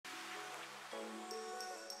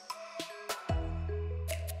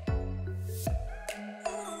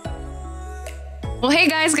Well, hey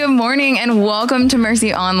guys, good morning and welcome to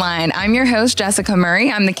Mercy Online. I'm your host, Jessica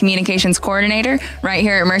Murray. I'm the communications coordinator right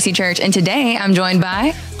here at Mercy Church. And today I'm joined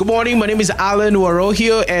by... Good morning. My name is Alan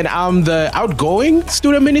Warohio and I'm the outgoing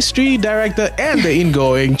student ministry director and the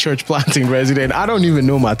ingoing church planting resident. I don't even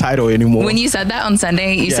know my title anymore. When you said that on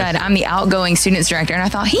Sunday, you said, I'm the outgoing students director. And I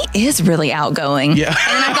thought, he is really outgoing. Yeah.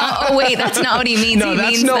 And then I thought, oh wait, that's not what he means. No, he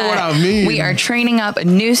that's means not that what I mean. we are training up a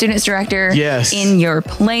new students director Yes. in your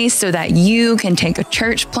place so that you can take a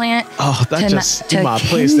church plant. Oh, that's just in my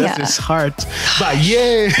place. That's his heart. But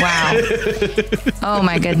yeah. Wow. Oh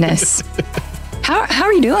my goodness. How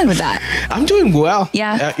are you doing with that? I'm doing well.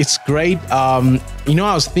 Yeah. It's great. I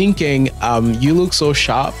was thinking, you look so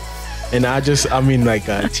sharp. And I'm in like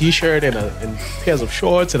a t-shirt and pairs of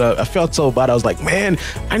shorts. And I felt so bad. I was like, man,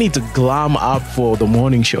 I need to glam up for the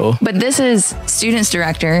morning show. But this is students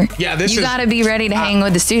director. Yeah, you got to be ready to hang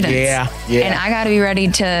with the students. Yeah. And I got to be ready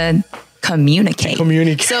to communicate.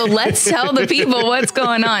 So let's tell the people what's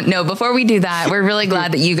going on. No, before we do that, we're really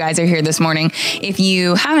glad that you guys are here this morning. If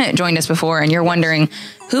you haven't joined us before and you're wondering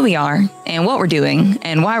who we are and what we're doing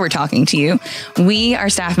and why we're talking to you, we are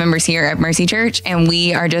staff members here at Mercy Church, and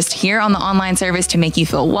we are just here on the online service to make you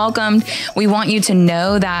feel welcomed. We want you to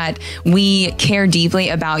know that we care deeply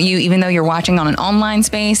about you, even though you're watching on an online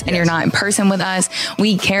space and you're not in person with us.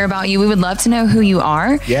 We care about you. We would love to know who you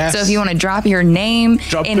are. Yes. So if you want to drop your name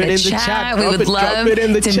in the chat, we would love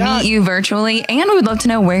to meet you virtually, and we would love to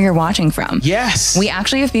know where you're watching from. Yes. We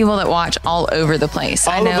actually have people that watch all over the place.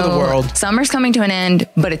 All over the world. Summer's coming to an end,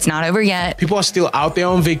 but it's not over yet. People are still out there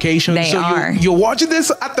on vacation. They are. You're watching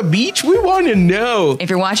this at the beach? We want to know.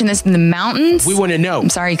 If you're watching this in the mountains, we want to know.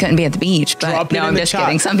 I'm sorry you couldn't be at the beach, but no, I'm just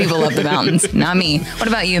kidding. Some people love the mountains, not me. What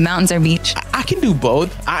about you? Mountains or beach? I can do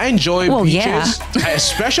both. I enjoy beaches,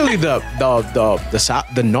 especially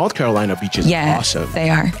the North Carolina beaches. Yeah, awesome.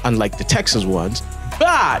 They are. Unlike the Texas ones.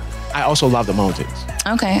 But I also love the mountains.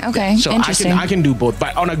 Okay. So interesting. I can do both.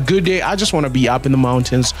 But on a good day, I just want to be up in the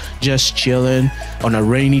mountains, just chilling. On a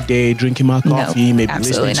rainy day, drinking my coffee, maybe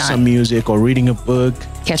listening to some music or reading a book.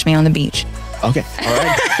 Catch me on the beach. Okay. All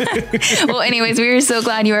right. Well, anyways, we are so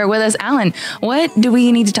glad you are with us. Alan, what do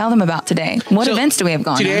we need to tell them about today? What events do we have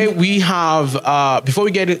going on? Today we have, before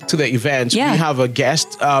we get to the events, we have a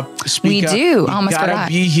guest speaker. We do. Almost gotta forgot.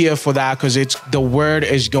 be here for that because the word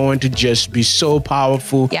is going to just be so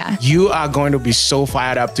powerful. Yeah. You are going to be so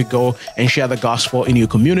fired up to go and share the gospel in your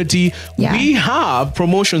community. Yeah. We have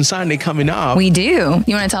Promotion Sunday coming up. We do. You want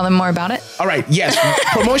to tell them more about it? All right. Yes.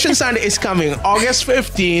 Promotion Sunday is coming August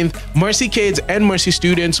 15th. Mercy Kids and Mercy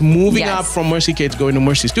students moving up from Mercy Kids going to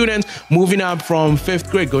Mercy students, moving up from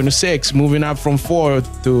 5th grade going to 6th, moving up from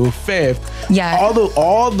 4th to 5th. Yeah. All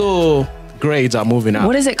the grades are moving up.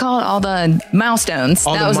 What is it called? All the milestones.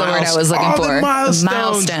 That was the word I was looking for.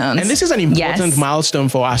 Milestones. And this is an important milestone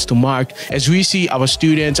for us to mark as we see our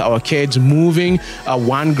students, our kids moving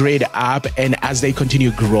one grade up, and as they continue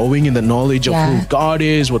growing in the knowledge of who God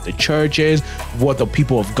is, what the church is, what the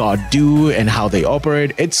people of God do, and how they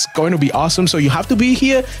operate. It's going to be awesome. So you have to be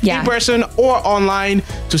here in person or online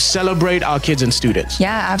to celebrate our kids and students.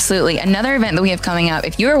 Yeah, absolutely. Another event that we have coming up,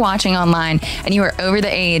 if you are watching online and you are over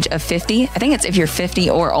the age of 50, I think it's if you're 50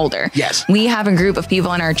 or older. Yes. We have a group of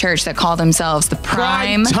people in our church that call themselves the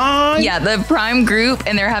Prime Time. Yeah, the Prime group,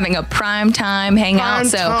 and they're having a prime time hangout.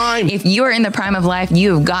 If you are in the prime of life,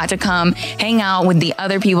 you've got to come hang out with the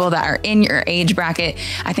other people that are in your age bracket.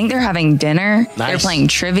 I think they're having dinner. Nice. They're playing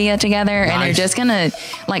trivia together, and they're just gonna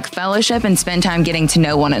like fellowship and spend time getting to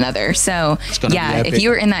know one another. So yeah, if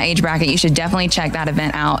you're in that age bracket, you should definitely check that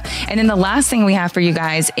event out. And then the last thing we have for you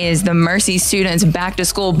guys is the Mercy Students Back to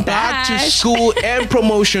School Bash. Back to School and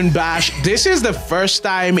Promotion Bash. This is the first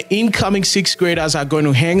time incoming 6th graders are going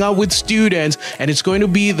to hang out with students, and it's going to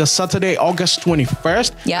be the Saturday, August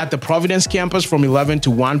 21st at the Providence campus from 11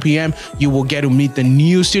 to 1 p.m. You will get to meet the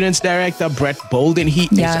new students director, Brett Bolden. He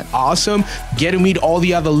is awesome. Get to meet all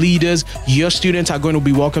the other leaders. Your students are going to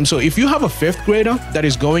be welcome. So if you have a 5th grader that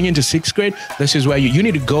is going into 6th grade, this is where you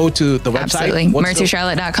need to go to the website. Absolutely.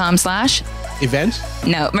 MercyCharlotte.com/events?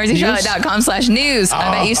 No, MercyCharlotte.com/news.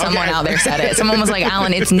 I bet you someone out there said it. Someone was like,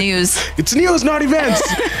 Alan, it's news. It's news, not events.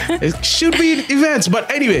 It should be events.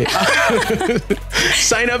 But anyway,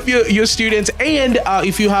 sign up your students. And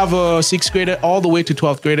if you have a 6th grader all the way to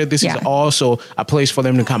 12th grader, this is also a place for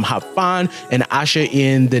them to come have fun and usher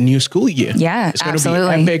in the new school year. Yeah, it's going to be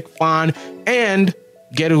epic, fun, and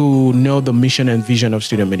get to know the mission and vision of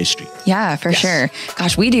student ministry. Yeah, for sure.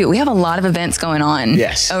 Gosh, we have a lot of events going on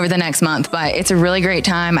over the next month, but it's a really great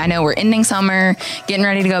time. I know we're ending summer, getting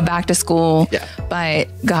ready to go back to school, but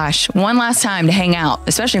gosh, one last time to hang out,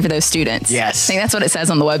 especially for those students. Yes. I think that's what it says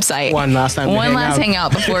on the website. One last time hang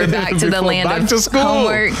out before back to the land of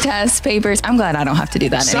homework, tests, papers. I'm glad I don't have to do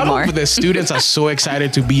that anymore. Some of the students are so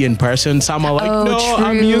excited to be in person. Some are like, true.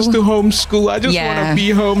 I'm used to homeschool. I just want to be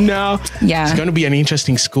home now. Yeah. It's going to be an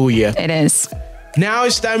interesting school year. It is. Now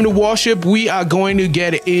it's time to worship. We are going to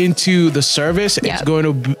get into the service. It's going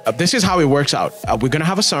to be, this is how it works out. We're going to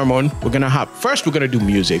have a sermon. We're going to do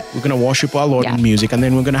music. We're going to worship our Lord in music, and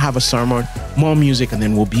then we're going to have a sermon, more music, and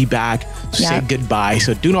then we'll be back to say goodbye.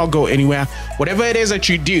 So do not go anywhere. Whatever it is that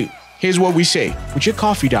you do, here's what we say. Put your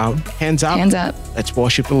coffee down, hands up. Hands up. Let's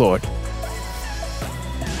worship the Lord.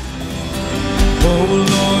 Oh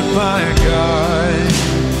Lord, my God,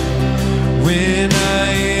 when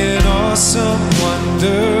I in awesome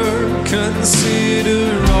wonder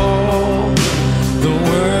consider all the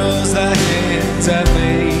worlds thy hands have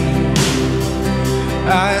made,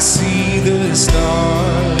 I see the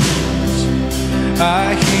stars,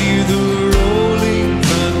 I hear the rolling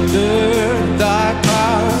thunder, thy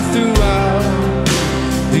power throughout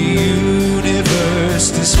the universe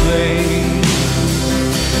displayed.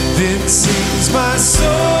 Then sings my soul,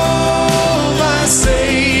 my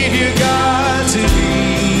Savior God, to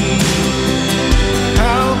thee.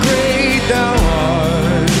 How great thou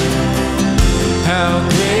art, how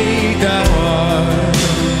great thou art.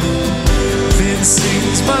 Then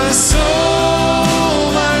sings my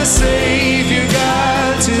soul, my Savior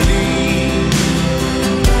God, to thee.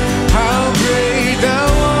 How great thou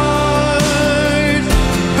art,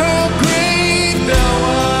 how great thou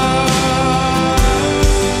art.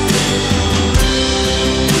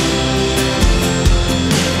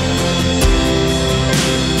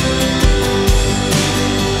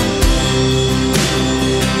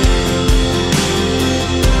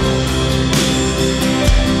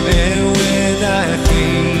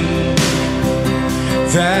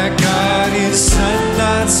 That God His Son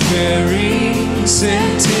not sparing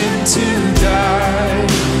sent Him to die,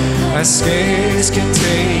 I scarce can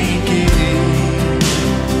take it in.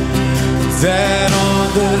 That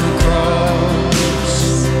on the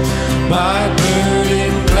cross my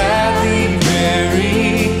burden gladly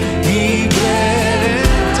bearing, He bled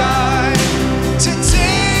and died to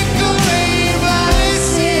take away my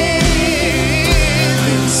sin.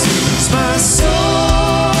 This is my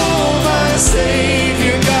soul, my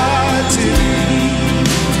Savior God, to thee.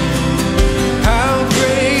 How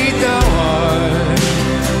great thou art,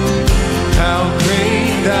 how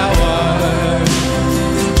great thou art.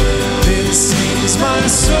 Then sings my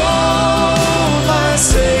soul, my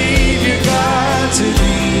Savior God, to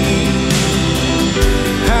thee.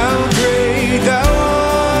 How great thou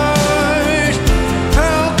art,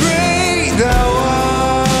 how great thou art.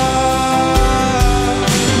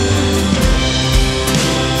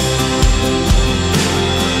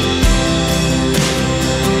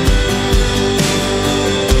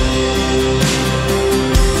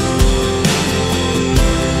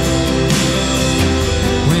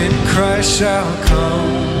 When Christ shall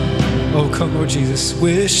come, oh come, Lord Jesus,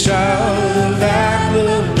 with shout of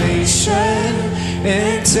acclamation,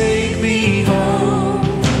 and take me home,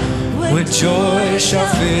 when joy shall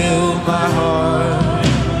fill my heart,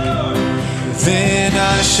 then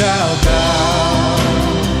I shall bow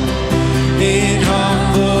in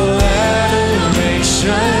humble adoration,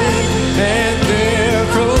 and there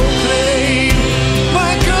proclaim,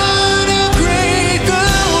 my God, how great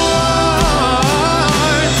thou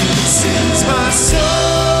art. Sings my soul,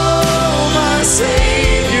 my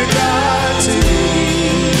Savior God, to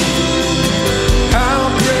thee. How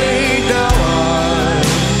great thou art,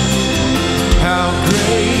 how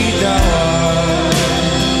great thou art.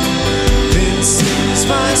 Then sings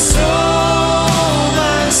my soul,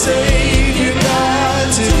 my Savior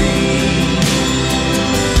God, to thee.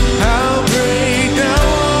 How great thou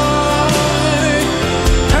art,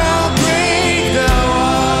 how great thou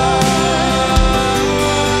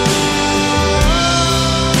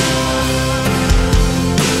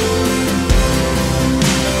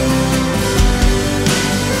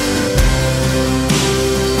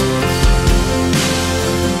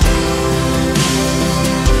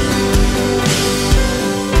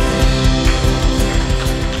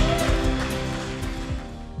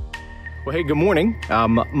Well, hey, good morning.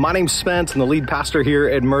 My name's Spence. I'm the lead pastor here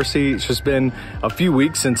at Mercy. It's just been a few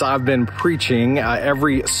weeks since I've been preaching.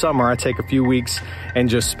 Every summer, I take a few weeks and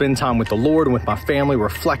just spend time with the Lord and with my family,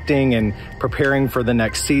 reflecting and preparing for the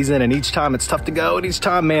next season. And each time it's tough to go, and each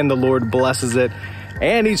time, man, the Lord blesses it.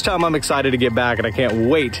 And each time I'm excited to get back, and I can't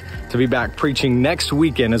wait to be back preaching next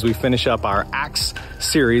weekend as we finish up our Acts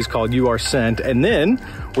series called You Are Sent. And then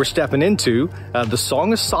we're stepping into the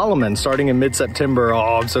Song of Solomon starting in mid-September.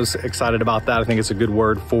 Oh, I'm so excited about that. I think it's a good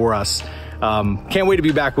word for us. Can't wait to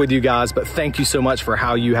be back with you guys, but thank you so much for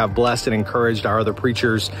how you have blessed and encouraged our other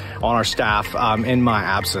preachers on our staff in my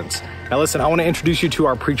absence. Now listen, I want to introduce you to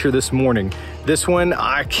our preacher this morning. This one,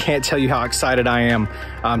 I can't tell you how excited I am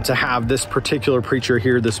to have this particular preacher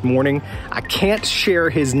here this morning. I can't share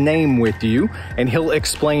his name with you, and he'll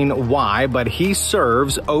explain why, but he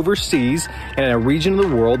serves overseas in a region of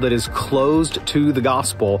the world that is closed to the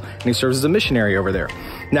gospel, and he serves as a missionary over there.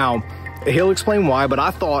 Now, he'll explain why, but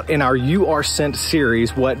I thought in our You Are Sent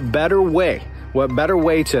series, what better way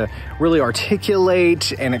to really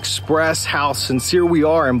articulate and express how sincere we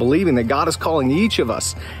are in believing that God is calling each of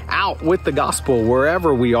us out with the gospel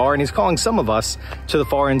wherever we are, and he's calling some of us to the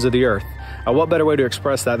far ends of the earth. What better way to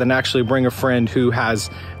express that than actually bring a friend who has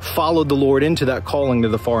followed the Lord into that calling to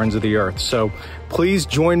the far ends of the earth. So please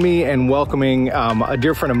join me in welcoming a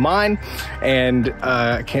dear friend of mine, and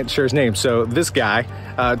I can't share his name, so this guy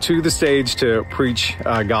to the stage to preach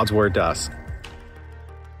God's word to us.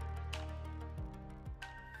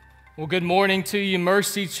 Well, good morning to you,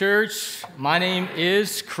 Mercy Church. My name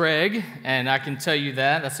is Craig, and I can tell you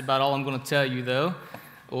that. That's about all I'm going to tell you, though,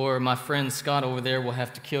 or my friend Scott over there will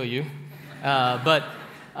have to kill you. But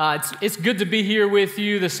it's good to be here with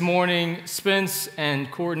you this morning. Spence and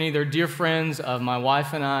Courtney, they're dear friends of my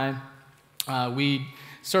wife and I. We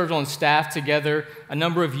served on staff together a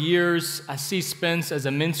number of years. I see Spence as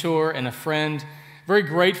a mentor and a friend. Very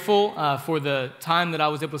grateful for the time that I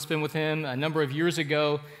was able to spend with him a number of years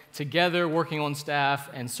ago together, working on staff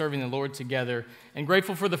and serving the Lord together. And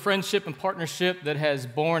grateful for the friendship and partnership that has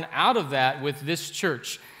born out of that with this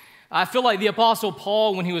church. I feel like the Apostle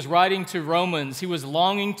Paul, when he was writing to Romans, he was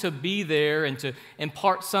longing to be there and to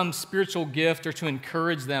impart some spiritual gift or to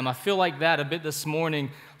encourage them. I feel like that a bit this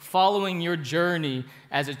morning, following your journey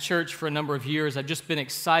as a church for a number of years. I've just been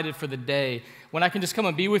excited for the day when I can just come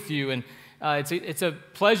and be with you. And it's a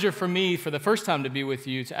pleasure for me, for the first time to be with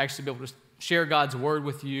you, to actually be able to share God's word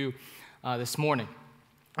with you this morning.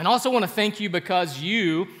 And I also want to thank you because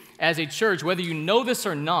you, as a church, whether you know this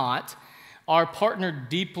or not, are partnered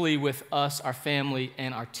deeply with us, our family,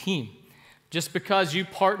 and our team. Just because you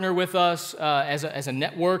partner with us as a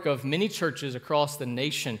network of many churches across the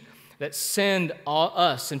nation that send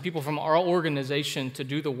us and people from our organization to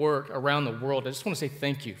do the work around the world, I just want to say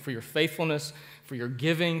thank you for your faithfulness, for your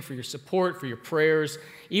giving, for your support, for your prayers,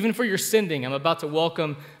 even for your sending. I'm about to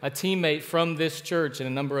welcome a teammate from this church in a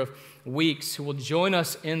number of weeks who will join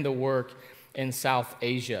us in the work in South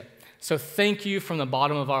Asia. So thank you from the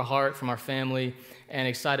bottom of our heart, from our family, and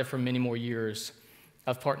excited for many more years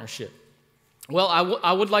of partnership. Well,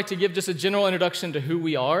 I would like to give just a general introduction to who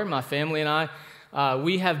we are, my family and I.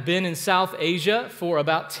 We have been in South Asia for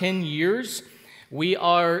about 10 years. We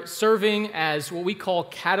are serving as what we call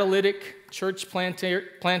catalytic church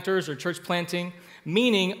planters or church planting,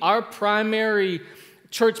 meaning our primary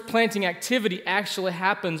church planting activity actually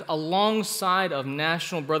happens alongside of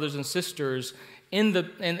national brothers and sisters in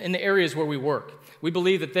the areas where we work. We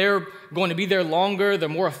believe that they're going to be there longer, they're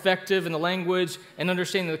more effective in the language and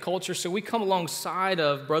understanding the culture, so we come alongside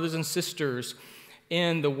of brothers and sisters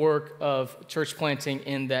in the work of church planting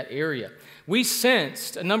in that area. We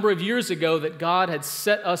sensed a number of years ago that God had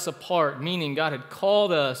set us apart, meaning God had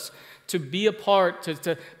called us to be a part,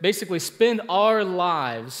 to basically spend our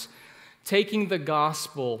lives taking the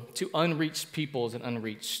gospel to unreached peoples and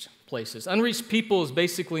unreached places. Unreached peoples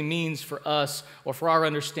basically means for us, or for our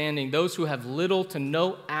understanding, those who have little to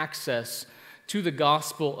no access to the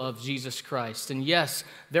gospel of Jesus Christ. And yes,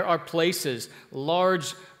 there are places,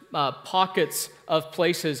 large pockets of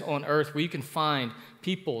places on earth where you can find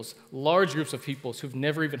peoples, large groups of peoples who've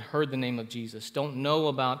never even heard the name of Jesus, don't know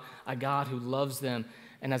about a God who loves them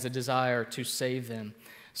and has a desire to save them.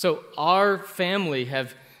 So our family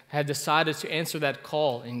have decided to answer that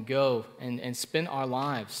call and go and spend our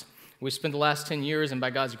lives. We've spent the last 10 years, and by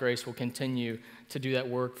God's grace, we'll continue to do that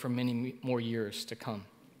work for many more years to come.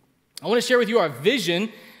 I want to share with you our vision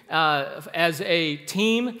as a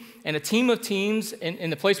team and a team of teams in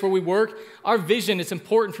the place where we work. Our vision, it's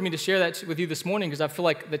important for me to share that with you this morning because I feel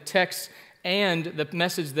like the text and the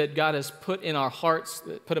message that God has put in our hearts,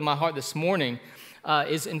 put in my heart this morning,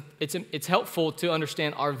 it's helpful to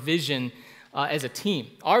understand our vision as a team.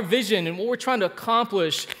 Our vision and what we're trying to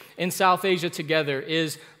accomplish in South Asia together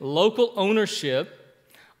is local ownership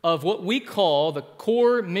of what we call the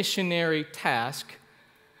core missionary task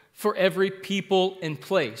for every people and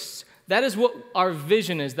place. that is what our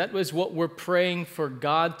vision is. That is what we're praying for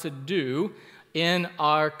God to do in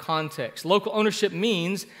our context. Local ownership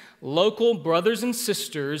means local brothers and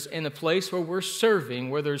sisters in a place where we're serving,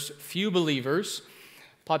 where there's few believers,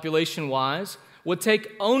 population-wise, would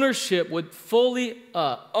take ownership, would fully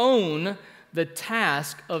own the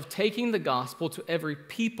task of taking the gospel to every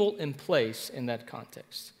people and place in that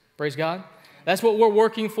context. Praise God. That's what we're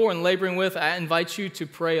working for and laboring with. I invite you to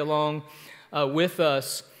pray along with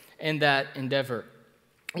us in that endeavor.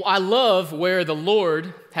 Well, I love where the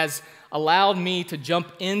Lord has allowed me to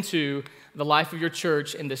jump into the life of your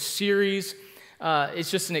church in this series.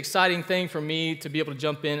 It's just an exciting thing for me to be able to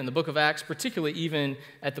jump in the book of Acts, particularly even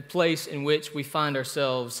at the place in which we find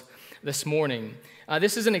ourselves this morning.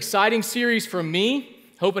 This is an exciting series for me.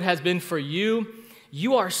 Hope it has been for you.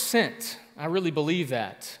 You are sent. I really believe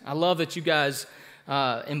that. I love that you guys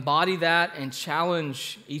embody that and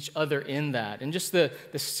challenge each other in that. And just the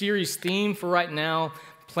series theme for right now,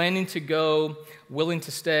 planning to go, willing to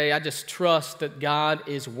stay. I just trust that God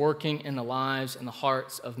is working in the lives and the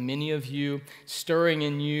hearts of many of you, stirring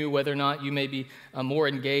in you, whether or not you may be more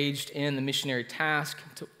engaged in the missionary task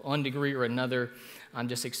to one degree or another. I'm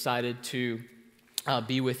just excited to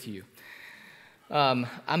be with you. I'm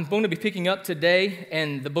going to be picking up today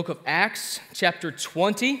in the book of Acts, chapter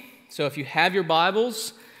 20. So if you have your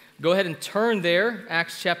Bibles, go ahead and turn there,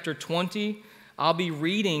 Acts chapter 20. I'll be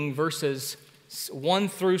reading verses 1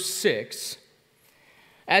 through 6.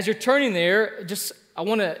 As you're turning there, I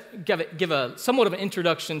want to give a somewhat of an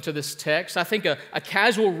introduction to this text. I think a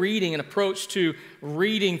casual reading and approach to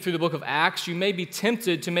reading through the book of Acts, you may be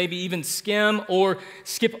tempted to maybe even skim or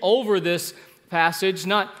skip over this passage,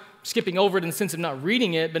 not skipping over it in the sense of not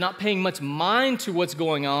reading it, but not paying much mind to what's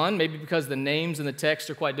going on, maybe because the names in the text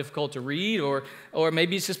are quite difficult to read, or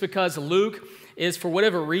maybe it's just because Luke is, for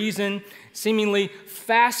whatever reason, seemingly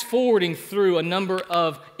fast-forwarding through a number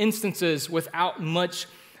of instances without much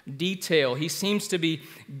detail. He seems to be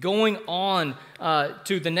going on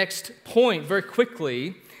to the next point very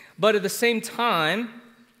quickly, but at the same time,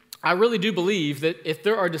 I really do believe that if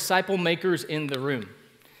there are disciple makers in the room,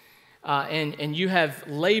 and you have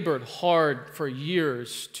labored hard for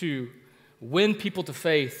years to win people to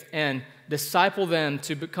faith and disciple them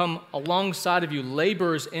to become alongside of you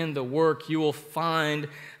laborers in the work, you will find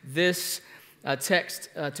this text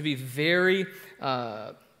to be very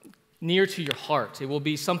near to your heart. It will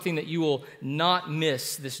be something that you will not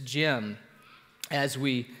miss, this gem, as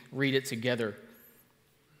we read it together.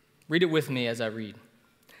 Read it with me as I read.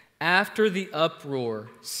 After the uproar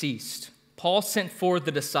ceased, Paul sent forth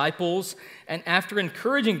the disciples, and after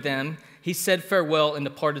encouraging them, he said farewell and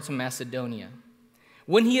departed to Macedonia.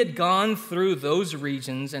 When he had gone through those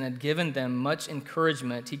regions and had given them much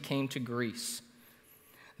encouragement, he came to Greece.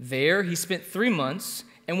 There he spent 3 months,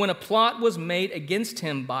 and when a plot was made against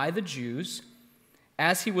him by the Jews,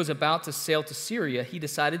 as he was about to sail to Syria, he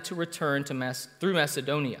decided to return through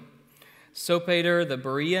Macedonia. Sopater the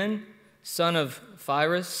Berean, son of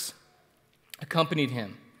Pyrrhus, accompanied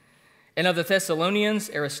him. And of the Thessalonians,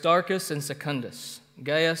 Aristarchus and Secundus,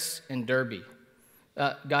 Gaius of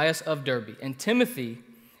Derbe, and Timothy,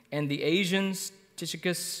 and the Asians,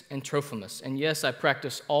 Tychicus and Trophimus. And yes, I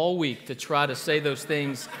practiced all week to try to say those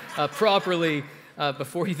things properly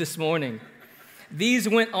before you this morning. These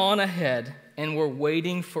went on ahead and were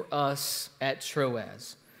waiting for us at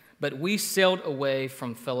Troas. But we sailed away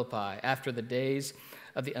from Philippi after the days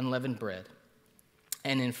of the unleavened bread.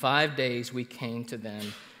 And in 5 days we came to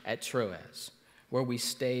them at Troas, where we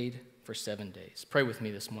stayed for 7 days. Pray with me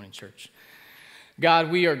this morning, church. God,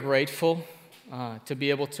 we are grateful to be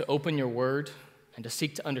able to open your word and to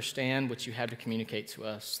seek to understand what you have to communicate to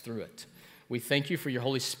us through it. We thank you for your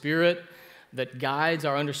Holy Spirit that guides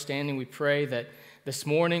our understanding. We pray that this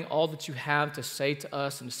morning, all that you have to say to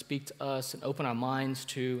us and to speak to us and open our minds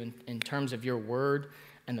to in terms of your word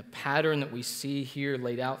and the pattern that we see here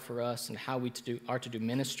laid out for us and how we are to do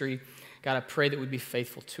ministry, God, I pray that we'd be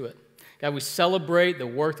faithful to it. God, we celebrate the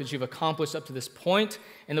work that you've accomplished up to this point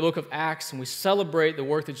in the book of Acts, and we celebrate the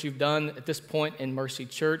work that you've done at this point in Mercy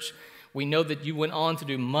Church. We know that you went on to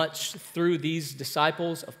do much through these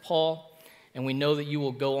disciples of Paul, and we know that you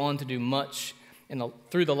will go on to do much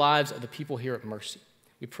through the lives of the people here at Mercy.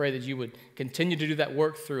 We pray that you would continue to do that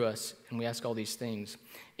work through us, and we ask all these things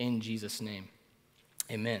in Jesus' name.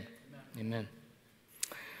 Amen. Amen.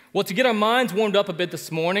 Well, to get our minds warmed up a bit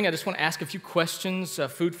this morning, I just want to ask a few questions,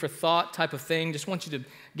 food for thought type of thing. Just want you to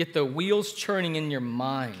get the wheels churning in your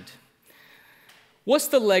mind. What's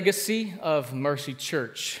the legacy of Mercy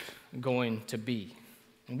Church going to be?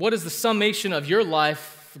 And what is the summation of your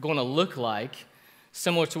life going to look like,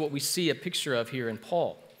 similar to what we see a picture of here in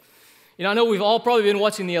Paul? I know we've all probably been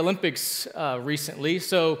watching the Olympics recently,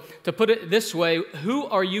 so to put it this way, who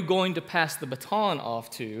are you going to pass the baton off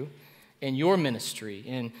to in your ministry?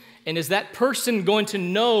 And is that person going to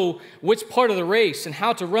know which part of the race and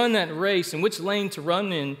how to run that race and which lane to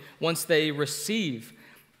run in once they receive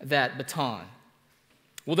that baton?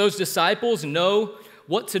 Will those disciples know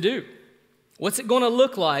what to do? What's it going to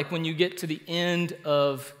look like when you get to the end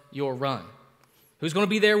of your run? Who's going to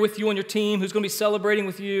be there with you on your team? Who's going to be celebrating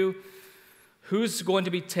with you? Who's going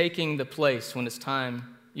to be taking the place when it's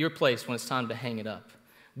time, your place when it's time to hang it up?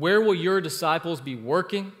 Where will your disciples be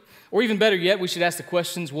working? Or even better yet, we should ask the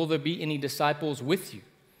questions, will there be any disciples with you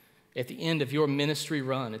at the end of your ministry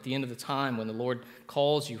run, at the end of the time when the Lord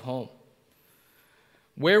calls you home?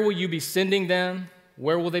 Where will you be sending them?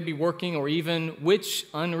 Where will they be working? Or even which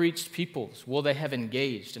unreached peoples will they have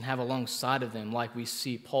engaged and have alongside of them, like we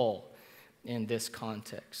see Paul in this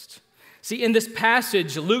context? See, in this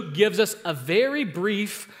passage, Luke gives us a very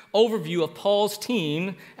brief overview of Paul's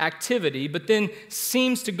team activity, but then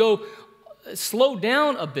seems to slow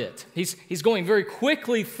down a bit. He's going very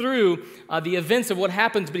quickly through the events of what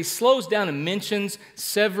happens, but he slows down and mentions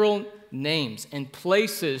several names and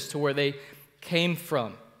places to where they came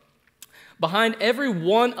from. Behind every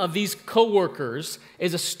one of these co-workers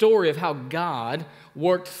is a story of how God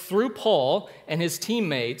worked through Paul and his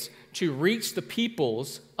teammates to reach the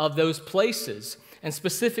peoples of those places, and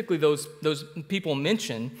specifically those people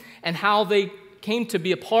mentioned, and how they came to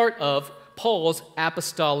be a part of Paul's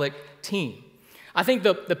apostolic team. I think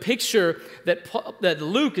the picture that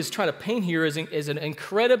Luke is trying to paint here is an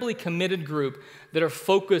incredibly committed group that are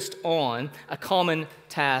focused on a common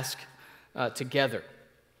task together.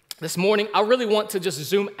 This morning, I really want to just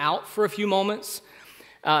zoom out for a few moments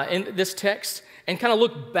in this text and kind of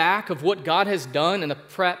look back of what God has done in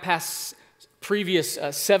the previous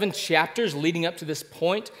 7 chapters leading up to this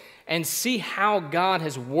point, and see how God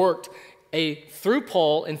has worked through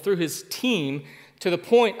Paul and through his team to the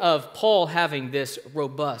point of Paul having this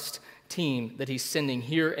robust team that he's sending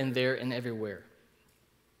here and there and everywhere.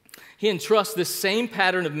 He entrusts this same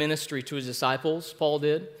pattern of ministry to his disciples, Paul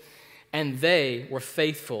did, and they were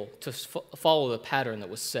faithful to follow the pattern that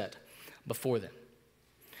was set before them.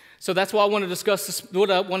 So that's what I want to discuss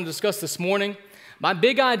this morning. My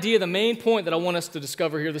big idea, the main point that I want us to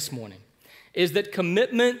discover here this morning, is that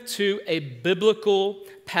commitment to a biblical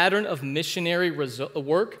pattern of missionary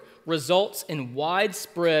work results in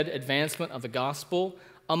widespread advancement of the gospel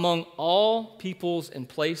among all peoples and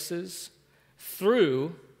places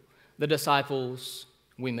through the disciples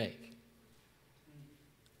we make.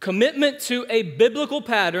 Commitment to a biblical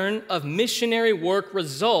pattern of missionary work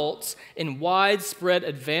results in widespread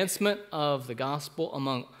advancement of the gospel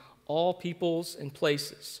among all peoples and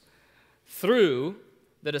places through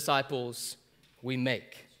the disciples we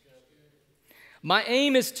make. My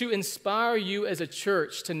aim is to inspire you as a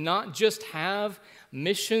church to not just have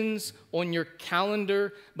missions on your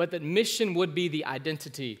calendar, but that mission would be the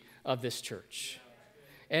identity of this church.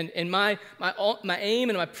 And my aim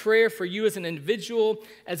and my prayer for you as an individual,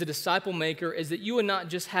 as a disciple maker, is that you would not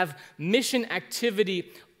just have mission activity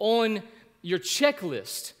on your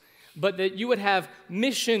checklist, but that you would have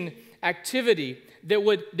mission activity that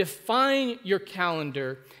would define your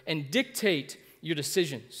calendar and dictate your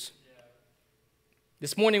decisions.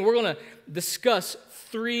 This morning, we're going to discuss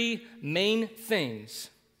 3 main things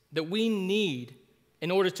that we need in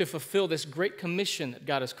order to fulfill this great commission that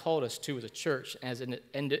God has called us to as a church, as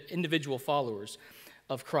individual followers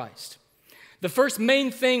of Christ. The first main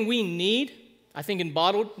thing we need, I think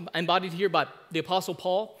embodied here by the Apostle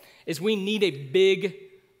Paul, is we need a big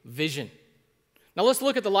vision. Now let's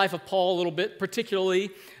look at the life of Paul a little bit, particularly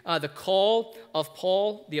the call of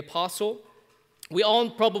Paul the Apostle. We all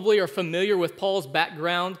probably are familiar with Paul's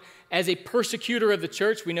background as a persecutor of the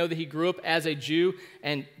church. We know that he grew up as a Jew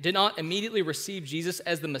and did not immediately receive Jesus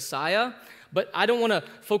as the Messiah. But I don't want to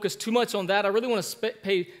focus too much on that. I really want to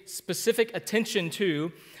pay specific attention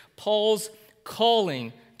to Paul's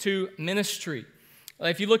calling to ministry.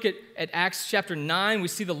 If you look at Acts chapter 9, we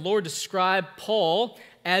see the Lord describe Paul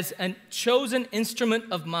as a chosen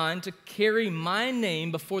instrument of mine to carry my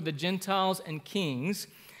name before the Gentiles and kings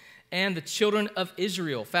and the children of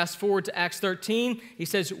Israel. Fast forward to Acts 13, he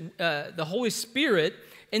says the Holy Spirit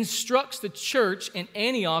instructs the church in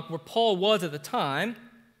Antioch, where Paul was at the time,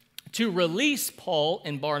 to release Paul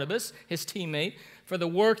and Barnabas, his teammate, for the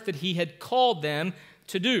work that he had called them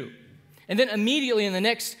to do. And then immediately in the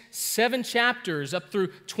next 7 chapters up through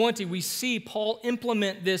 20, we see Paul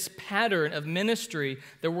implement this pattern of ministry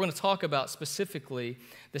that we're going to talk about specifically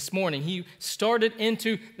this morning. He started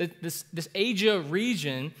into this Asia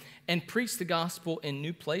region, and preach the gospel in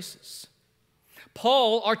new places.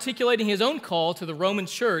 Paul, articulating his own call to the Roman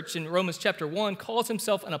church in Romans chapter 1, calls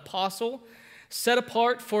himself an apostle set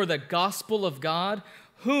apart for the gospel of God,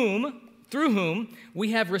 through whom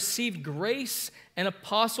we have received grace and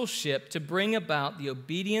apostleship to bring about the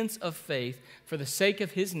obedience of faith for the sake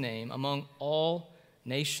of his name among all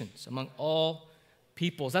nations, among all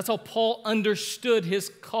peoples. That's how Paul understood his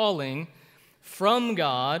calling from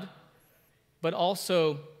God, but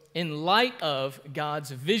also in light of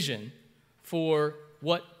God's vision for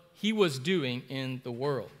what he was doing in the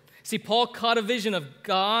world. See, Paul caught a vision of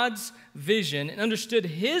God's vision and understood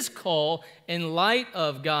his call in light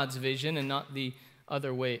of God's vision and not the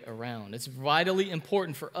other way around. It's vitally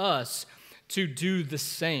important for us to do the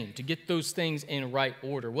same, to get those things in right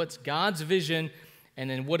order. What's God's vision, and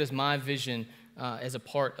then what is my vision as a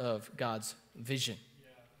part of God's vision?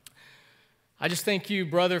 I just thank you,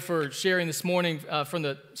 brother, for sharing this morning from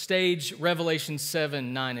the stage Revelation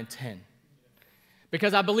 7, 9, and 10.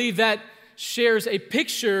 Because I believe that shares a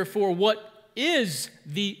picture for what is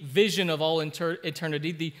the vision of all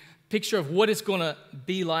eternity, the picture of what it's going to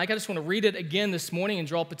be like. I just want to read it again this morning and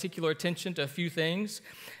draw particular attention to a few things.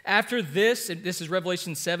 After this, and this is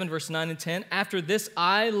Revelation 7, verse 9 and 10. After this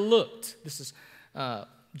I looked, this is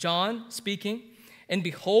John speaking, and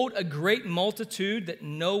behold, a great multitude that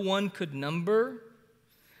no one could number,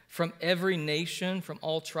 from every nation, from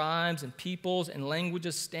all tribes and peoples and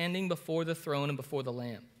languages, standing before the throne and before the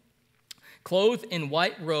Lamb, clothed in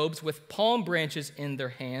white robes with palm branches in their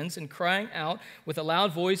hands, and crying out with a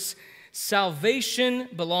loud voice, "Salvation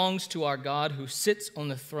belongs to our God who sits on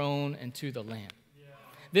the throne and to the Lamb." Yeah.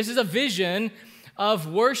 This is a vision of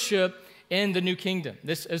worship in the new kingdom.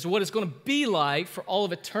 This is what it's going to be like for all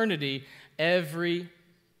of eternity. Every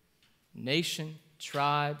nation,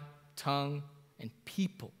 tribe, tongue, and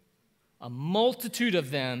people, a multitude of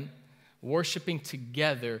them worshiping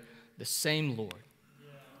together the same Lord,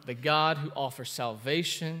 the God who offers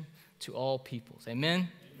salvation to all peoples. Amen? Amen?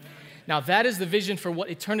 Now, that is the vision for what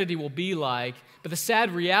eternity will be like, but the sad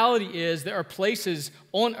reality is there are places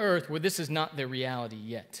on earth where this is not their reality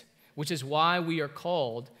yet, which is why we are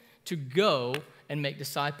called to go and make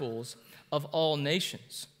disciples of all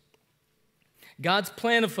nations. God's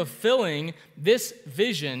plan of fulfilling this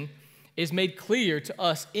vision is made clear to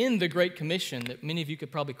us in the Great Commission that many of you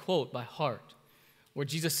could probably quote by heart, where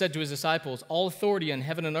Jesus said to his disciples, "All authority in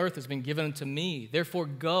heaven and earth has been given unto me. Therefore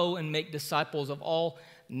go and make disciples of all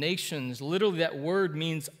nations." Literally, that word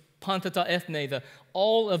means pantata ethne,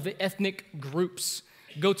 all of the ethnic groups.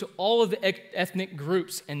 Go to all of the ethnic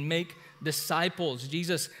groups and make disciples.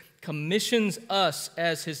 Jesus commissions us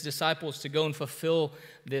as his disciples to go and fulfill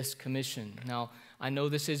this commission. Now, I know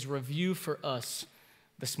this is review for us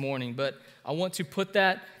this morning, but I want to put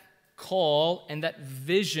that call and that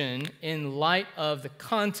vision in light of the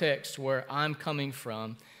context where I'm coming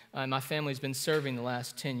from. My family's been serving the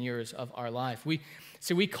last 10 years of our life. We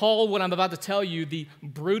call what I'm about to tell you the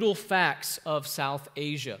brutal facts of South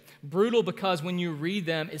Asia. Brutal because when you read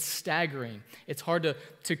them, it's staggering. It's hard to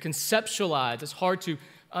conceptualize. It's hard to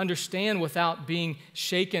understand without being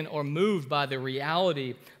shaken or moved by the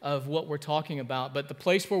reality of what we're talking about. But the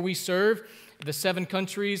place where we serve, the 7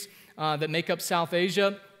 countries that make up South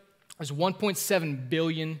Asia, there's 1.7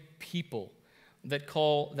 billion people that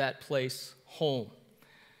call that place home.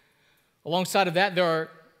 Alongside of that, there are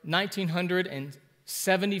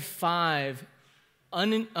 1,975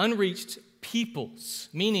 unreached peoples,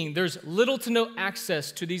 meaning there's little to no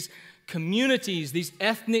access to these communities, these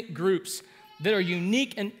ethnic groups that are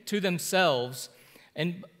unique to themselves.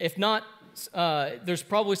 And if not, there's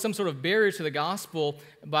probably some sort of barrier to the gospel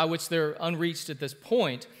by which they're unreached at this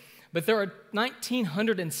point. But there are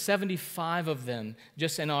 1,975 of them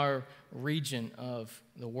just in our region of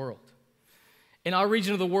the world. In our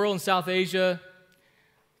region of the world in South Asia,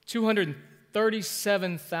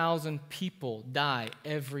 237,000 people die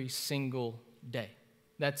every single day.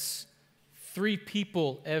 That's 3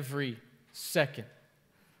 people every second.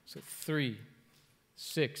 So 3,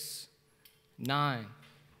 6, 9,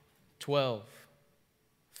 12,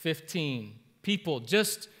 15 people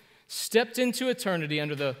just stepped into eternity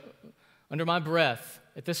under my breath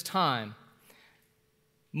at this time,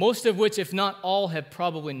 most of which, if not all, have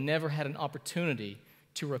probably never had an opportunity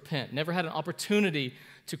to repent, never had an opportunity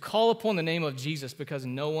to call upon the name of Jesus because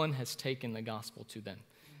no one has taken the gospel to them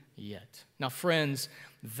yet. Now, friends,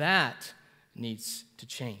 that needs to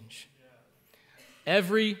change.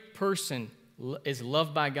 Every person is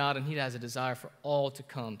loved by God, and he has a desire for all to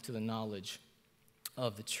come to the knowledge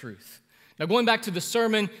of the truth. Now, going back to the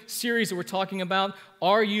sermon series that we're talking about,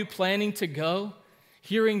 are you planning to go?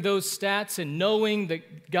 hearing those stats and knowing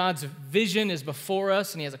that God's vision is before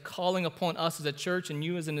us and He has a calling upon us as a church and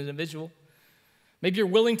you as an individual. Maybe you're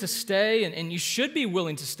willing to stay, and you should be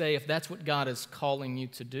willing to stay if that's what God is calling you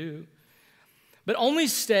to do. But only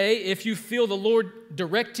stay if you feel the Lord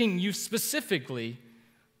directing you specifically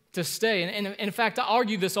to stay. And in fact, I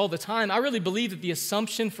argue this all the time. I really believe that the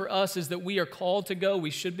assumption for us is that we are called to go,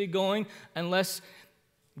 we should be going, unless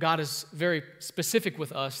God is very specific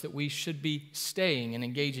with us that we should be staying and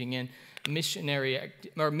engaging in missionary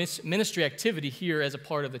or ministry activity here as a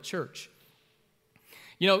part of the church.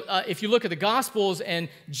 You know, if you look at the Gospels and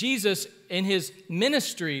Jesus in His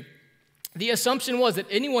ministry, the assumption was that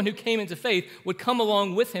anyone who came into faith would come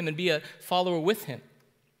along with Him and be a follower with Him.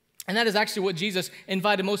 And that is actually what Jesus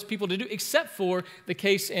invited most people to do, except for the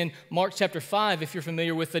case in Mark chapter 5, if you're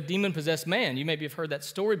familiar with the demon-possessed man. You maybe have heard that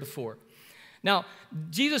story before. Now,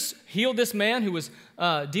 Jesus healed this man who was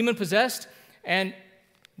demon-possessed, and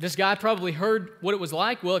this guy probably heard what it was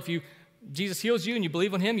like. Well, if Jesus heals you and you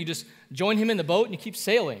believe on Him, you just join Him in the boat and you keep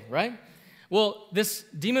sailing, right? Well, this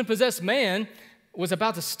demon-possessed man was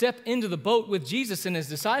about to step into the boat with Jesus and His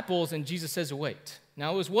disciples, and Jesus says, wait.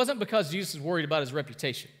 Now, it wasn't because Jesus was worried about his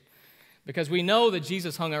reputation, because we know that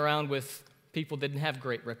Jesus hung around with people that didn't have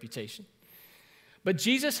great reputation. But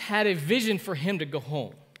Jesus had a vision for him to go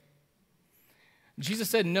home. Jesus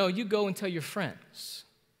said, no, you go and tell your friends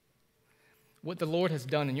what the Lord has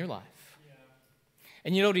done in your life.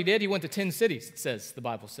 And you know what he did? He went to 10 cities, it says, the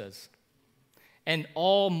Bible says. And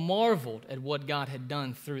all marveled at what God had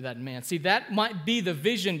done through that man. See, that might be the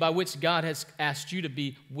vision by which God has asked you to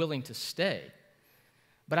be willing to stay.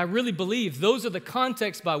 But I really believe those are the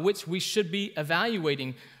contexts by which we should be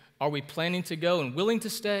evaluating. Are we planning to go and willing to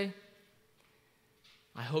stay?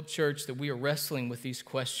 I hope, church, that we are wrestling with these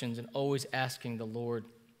questions and always asking the Lord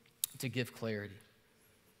to give clarity.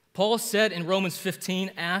 Paul said in Romans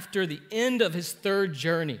 15, after the end of his third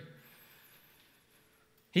journey,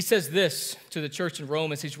 he says this to the church in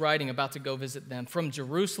Rome as he's writing, about to go visit them. From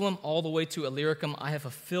Jerusalem all the way to Illyricum, I have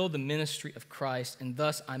fulfilled the ministry of Christ, and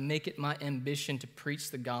thus I make it my ambition to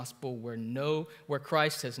preach the gospel where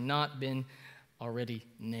Christ has not been already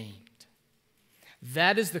named.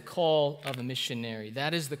 That is the call of a missionary.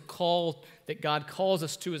 That is the call that God calls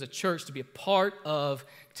us to as a church, to be a part of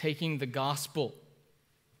taking the gospel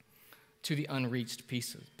to the unreached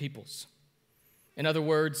peoples. In other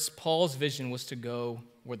words, Paul's vision was to go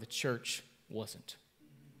where the church wasn't.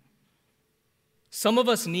 Some of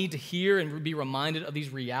us need to hear and be reminded of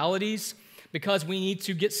these realities because we need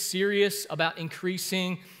to get serious about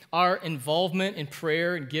increasing our involvement in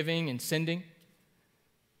prayer and giving and sending.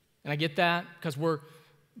 And I get that because we're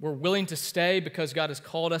willing to stay because God has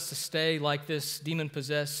called us to stay like this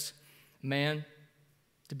demon-possessed man,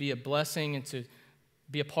 to be a blessing and to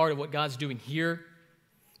be a part of what God's doing here.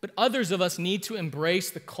 But others of us need to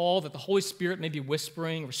embrace the call that the Holy Spirit may be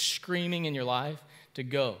whispering or screaming in your life to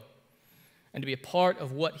go and to be a part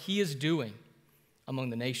of what He is doing among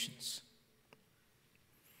the nations.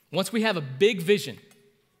 Once we have a big vision,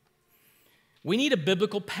 we need a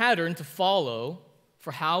biblical pattern to follow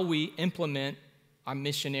for how we implement our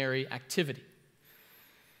missionary activity.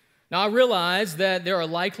 Now, I realize that there are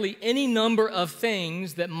likely any number of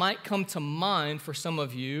things that might come to mind for some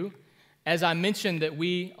of you as I mentioned that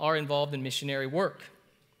we are involved in missionary work.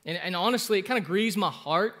 And honestly, it kind of grieves my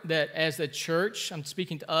heart that as a church, I'm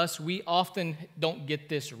speaking to us, we often don't get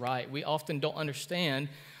this right. We often don't understand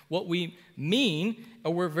what we mean,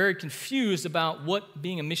 or we're very confused about what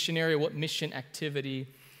being a missionary or what mission activity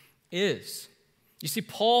is. You see,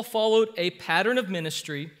 Paul followed a pattern of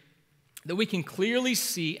ministry that we can clearly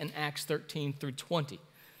see in Acts 13 through 20.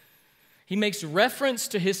 He makes reference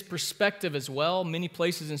to his perspective as well, many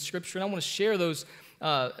places in Scripture, and I want to share those,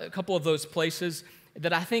 a couple of those places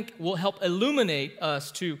that I think will help illuminate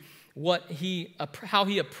us to how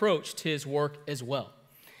he approached his work as well.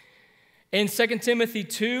 In 2 Timothy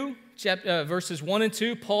 2, verses 1 and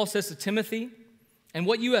 2, Paul says to Timothy, "And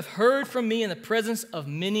what you have heard from me in the presence of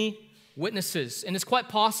many witnesses." And it's quite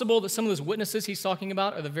possible that some of those witnesses he's talking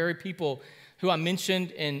about are the very people who I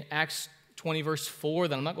mentioned in Acts 20, verse 4,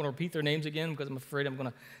 that I'm not going to repeat their names again because I'm afraid I'm going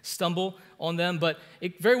to stumble on them. But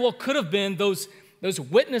it very well could have been those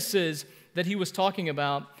witnesses that he was talking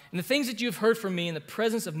about. And the things that you have heard from me in the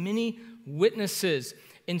presence of many witnesses,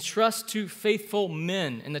 entrust to faithful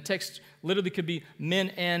men. And the text literally could be men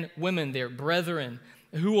and women there, brethren,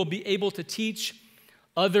 who will be able to teach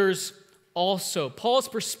others also. Paul's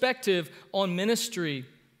perspective on ministry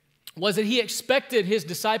was that he expected his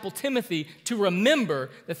disciple Timothy to remember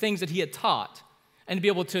the things that he had taught and to be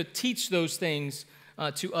able to teach those things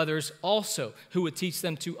to others also, who would teach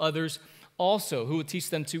them to others also, who would teach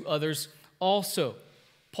them to others also.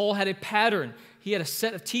 Paul had a pattern. He had a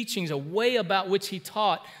set of teachings, a way about which he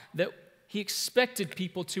taught that he expected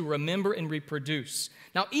people to remember and reproduce.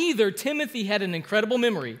 Now, either Timothy had an incredible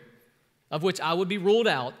memory, of which I would be ruled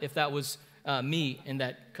out if that was me in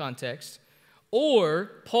that context, or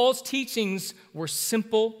Paul's teachings were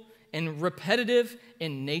simple and repetitive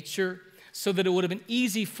in nature, so that it would have been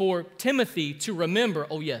easy for Timothy to remember,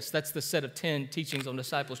 oh yes, that's the set of 10 teachings on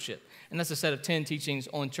discipleship, and that's the set of 10 teachings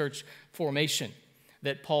on church formation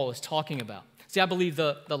that Paul is talking about. See, I believe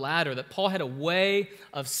the latter, that Paul had a way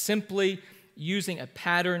of simply using a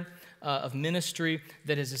pattern of ministry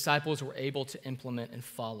that his disciples were able to implement and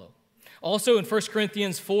follow. Also in 1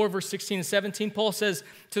 Corinthians 4, verse 16 and 17, Paul says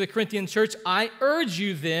to the Corinthian church, I urge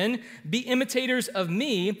you then, be imitators of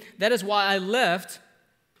me. That is why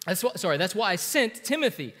that's why I sent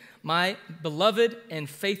Timothy, my beloved and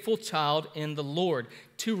faithful child in the Lord,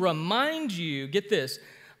 to remind you, get this,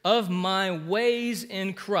 of my ways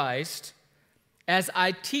in Christ as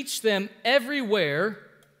I teach them everywhere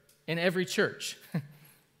in every church.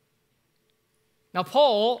 Now,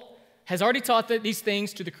 Paul has already taught these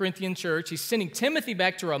things to the Corinthian church. He's sending Timothy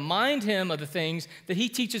back to remind him of the things that he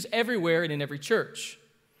teaches everywhere and in every church.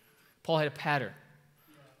 Paul had a pattern.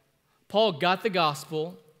 Paul got the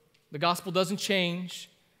gospel. The gospel doesn't change.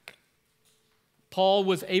 Paul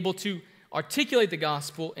was able to articulate the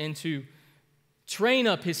gospel and to train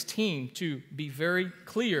up his team to be very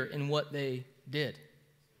clear in what they did.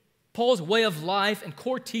 Paul's way of life and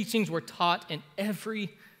core teachings were taught in every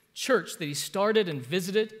church that he started and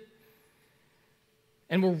visited,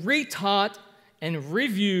 and were retaught and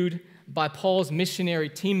reviewed by Paul's missionary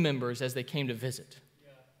team members as they came to visit.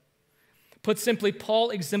 Put simply, Paul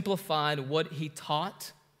exemplified what he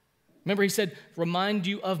taught. Remember, he said, remind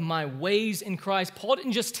you of my ways in Christ. Paul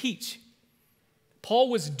didn't just teach. Paul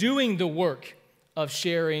was doing the work of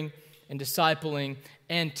sharing and discipling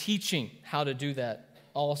and teaching how to do that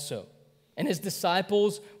also. And his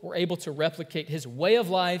disciples were able to replicate his way of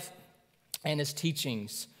life and his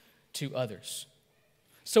teachings to others.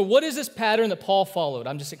 So what is this pattern that Paul followed?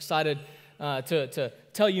 I'm just excited to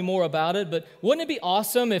tell you more about it, but wouldn't it be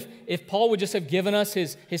awesome if Paul would just have given us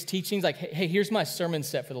his teachings like, hey, here's my sermon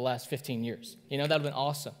set for the last 15 years. You know, that would have been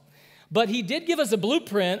awesome. But he did give us a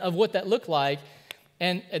blueprint of what that looked like,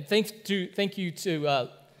 and thank you to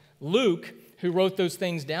Luke, who wrote those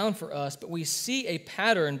things down for us, but we see a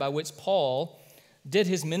pattern by which Paul did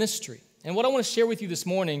his ministry. And what I want to share with you this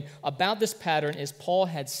morning about this pattern is Paul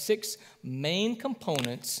had 6 main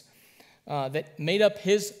components that made up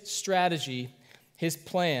his strategy, his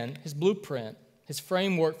plan, his blueprint, his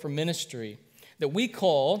framework for ministry that we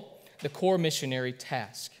call the core missionary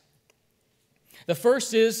task. The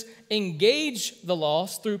first is engage the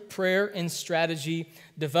lost through prayer and strategy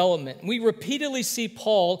development. We repeatedly see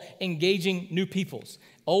Paul engaging new peoples,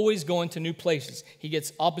 always going to new places. He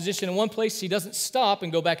gets opposition in one place. He doesn't stop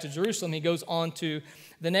and go back to Jerusalem. He goes on to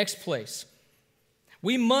the next place.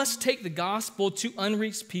 We must take the gospel to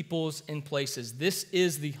unreached peoples and places. This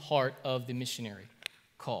is the heart of the missionary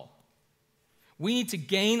call. We need to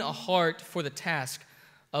gain a heart for the task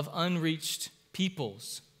of unreached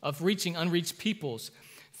peoples, of reaching unreached peoples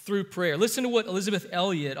through prayer. Listen to what Elizabeth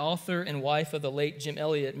Elliot, author and wife of the late Jim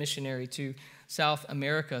Elliot, missionary to South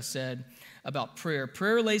America, said about prayer.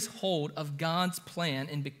 Prayer lays hold of God's plan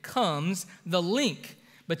and becomes the link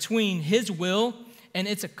between His will and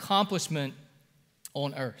its accomplishment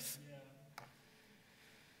on earth.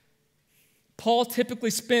 Paul typically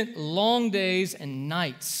spent long days and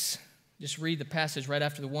nights. Just read the passage right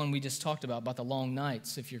after the one we just talked about the long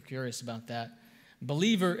nights, if you're curious about that.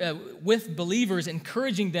 With believers,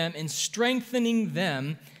 encouraging them and strengthening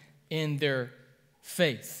them in their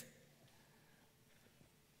faith.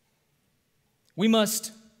 We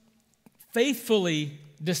must faithfully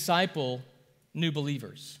disciple new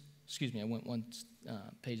believers. Excuse me, I went one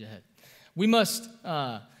page ahead. We must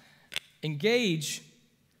engage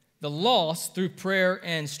the lost through prayer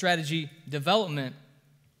and strategy development.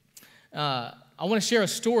 I want to share a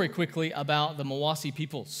story quickly about the Mawasi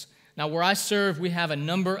peoples. Now, where I serve, we have a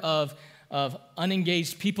number of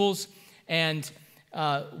unengaged peoples, and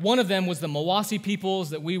one of them was the Mawasi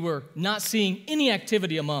peoples that we were not seeing any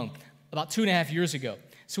activity among about 2.5 years ago.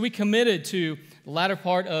 So we committed to the latter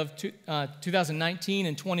part of 2019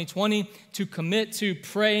 and 2020 to commit to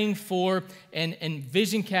praying for and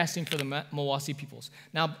vision casting for the Mawasi peoples.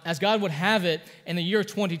 Now, as God would have it, in the year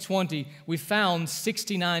 2020, we found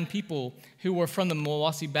 69 people who were from the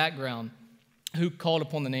Mawasi background who called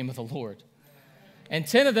upon the name of the Lord. And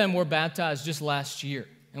 10 of them were baptized just last year.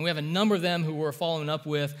 And we have a number of them who we're following up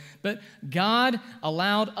with. But God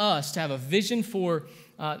allowed us to have a vision for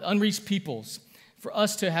unreached peoples, for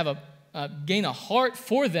us to have gain a heart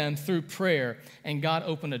for them through prayer. And God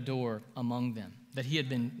opened a door among them that he had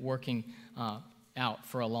been working out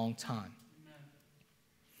for a long time.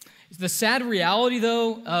 The sad reality,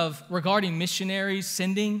 though, of regarding missionaries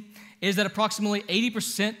sending is that approximately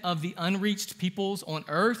 80% of the unreached peoples on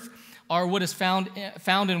earth are what is found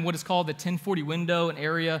in what is called the 1040 window, an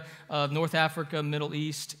area of North Africa, Middle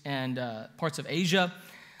East, and parts of Asia.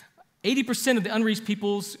 80% of the unreached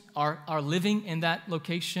peoples are living in that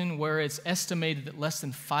location, where it's estimated that less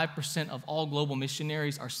than 5% of all global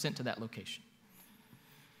missionaries are sent to that location.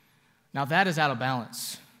 Now, that is out of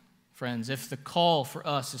balance, friends, if the call for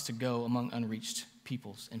us is to go among unreached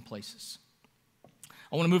peoples and places.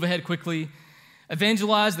 I want to move ahead quickly.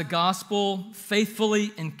 Evangelize the gospel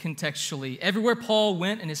faithfully and contextually. Everywhere Paul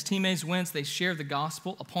went and his teammates went, they shared the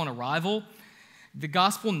gospel upon arrival. The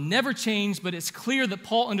gospel never changed, but it's clear that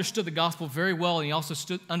Paul understood the gospel very well, and he also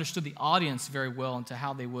understood the audience very well into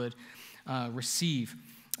how they would receive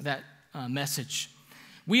that message.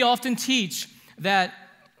 We often teach that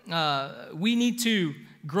we need to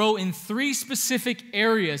grow in 3 specific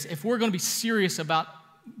areas if we're going to be serious about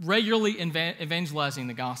regularly evangelizing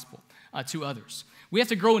the gospel to others. We have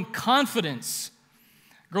to grow in confidence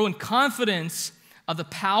of the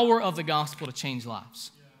power of the gospel to change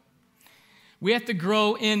lives. We have to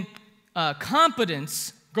grow in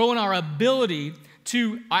competence, grow in our ability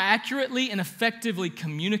to accurately and effectively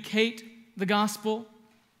communicate the gospel.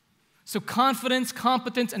 So confidence,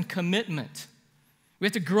 competence, and commitment. We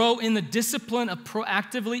have to grow in the discipline of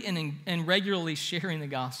proactively and regularly sharing the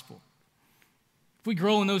gospel. If we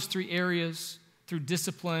grow in those 3 areas through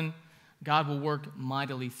discipline, God will work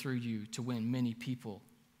mightily through you to win many people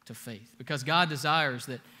to faith, because God desires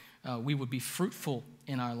that we would be fruitful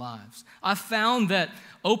in our lives. I've found that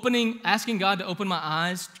asking God to open my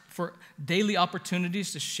eyes for daily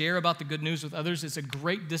opportunities to share about the good news with others is a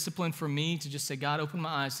great discipline for me to just say, God, open my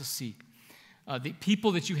eyes to see the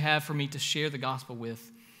people that you have for me to share the gospel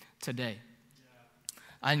with today.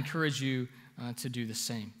 I encourage you to do the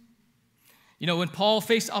same. You know, when Paul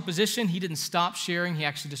faced opposition, he didn't stop sharing. He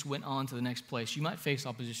actually just went on to the next place. You might face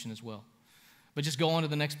opposition as well, but just go on to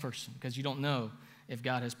the next person, because you don't know if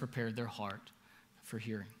God has prepared their heart for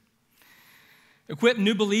hearing. Equip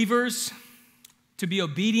new believers to be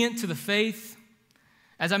obedient to the faith.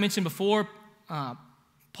 As I mentioned before,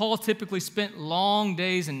 Paul typically spent long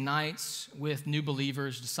days and nights with new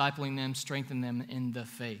believers, discipling them, strengthening them in the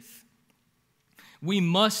faith. We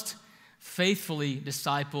must faithfully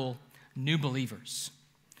disciple new believers.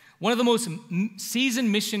 One of the most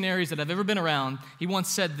seasoned missionaries that I've ever been around, he once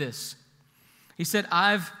said this. He said,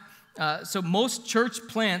 so most church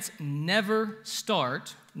plants never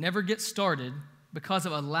get started because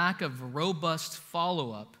of a lack of robust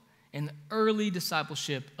follow-up in the early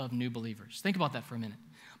discipleship of new believers. Think about that for a minute.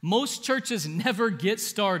 Most churches never get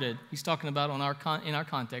started, he's talking about in our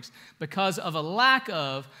context, because of a lack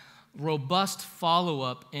of robust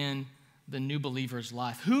follow-up in the new believer's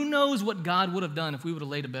life. Who knows what God would have done if we would have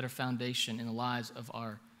laid a better foundation in the lives of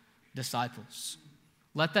our disciples?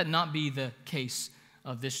 Let that not be the case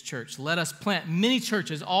of this church. Let us plant many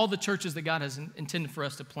churches, all the churches that God has intended for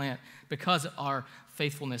us to plant, because of our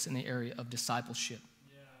faithfulness in the area of discipleship.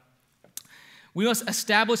 We must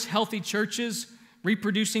establish healthy churches,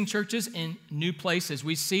 reproducing churches in new places.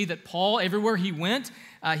 We see that Paul, everywhere he went,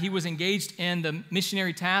 he was engaged in the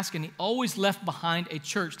missionary task, and he always left behind a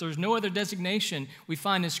church. There's no other designation we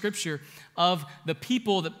find in Scripture of the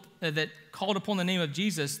people that called upon the name of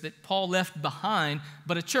Jesus that Paul left behind,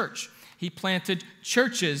 but a church. He planted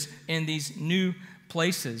churches in these new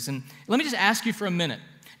places. And let me just ask you for a minute.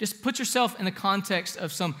 Just put yourself in the context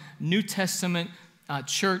of some New Testament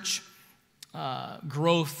church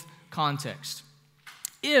growth context.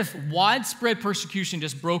 If widespread persecution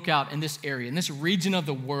just broke out in this area, in this region of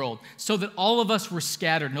the world, so that all of us were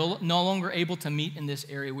scattered, no longer able to meet in this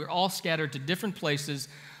area, we're all scattered to different places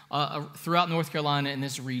throughout North Carolina in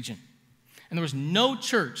this region, and there was no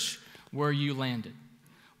church where you landed,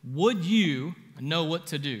 would you know what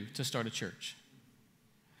to do to start a church?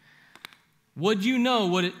 Would you know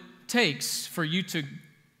what it takes for you to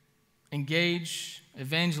engage,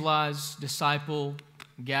 evangelize, disciple,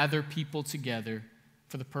 gather people together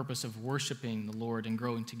for the purpose of worshiping the Lord and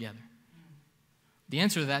growing together? The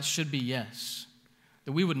answer to that should be yes.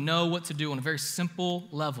 That we would know what to do on a very simple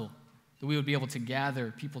level. That we would be able to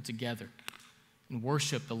gather people together and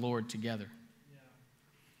worship the Lord together.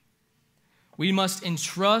 We must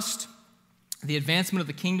entrust the advancement of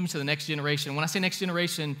the kingdom to the next generation. When I say next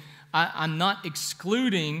generation, I'm not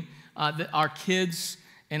excluding our kids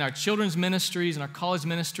and our children's ministries and our college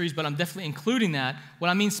ministries, but I'm definitely including that. What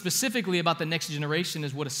I mean specifically about the next generation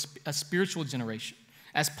is what a spiritual generation.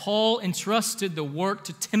 As Paul entrusted the work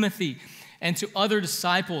to Timothy and to other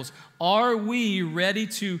disciples, are we ready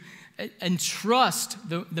to entrust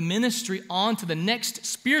the ministry on to the next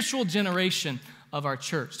spiritual generation of our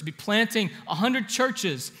church? To be planting 100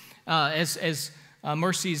 churches as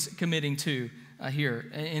Mercy's committing to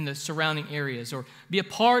here in the surrounding areas, or be a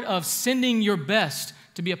part of sending your best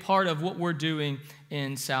to be a part of what we're doing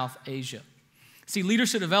in South Asia. See,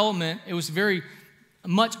 leadership development, it was very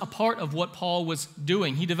much a part of what Paul was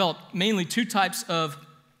doing. He developed mainly two types of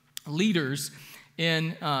leaders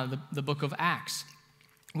in the book of Acts.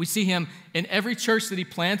 We see him in every church that he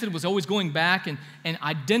planted was always going back and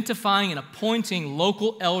identifying and appointing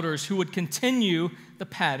local elders who would continue the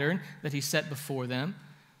pattern that he set before them,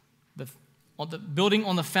 building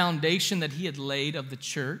on the foundation that he had laid of the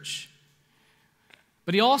church.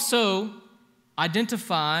 But he also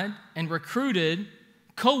identified and recruited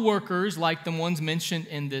co-workers like the ones mentioned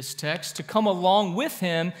in this text to come along with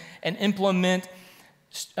him and implement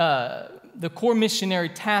the core missionary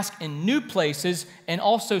task in new places, and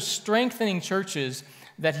also strengthening churches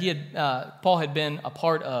that Paul had been a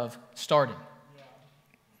part of starting.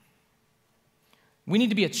 We need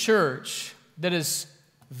to be a church that is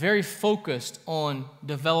very focused on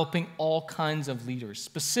developing all kinds of leaders,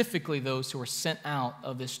 specifically those who are sent out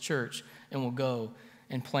of this church and will go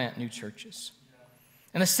and plant new churches.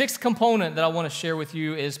 And the sixth component that I want to share with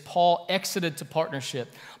you is Paul exited to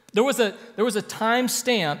partnership. There was a time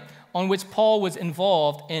stamp on which Paul was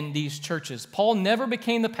involved in these churches. Paul never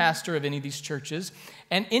became the pastor of any of these churches,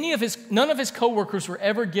 and none of his co-workers were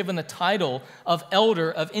ever given the title of elder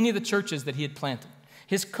of any of the churches that he had planted.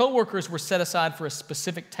 His co-workers were set aside for a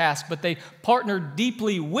specific task, but they partnered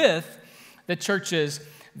deeply with the churches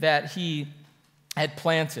that he had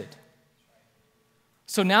planted.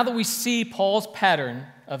 So now that we see Paul's pattern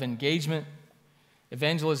of engagement,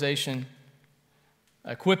 evangelization,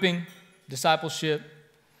 equipping, discipleship,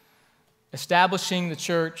 establishing the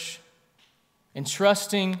church,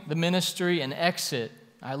 entrusting the ministry, and exit,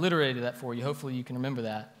 I alliterated that for you. Hopefully you can remember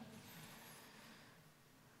that.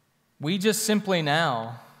 We just simply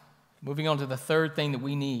now, moving on to the third thing that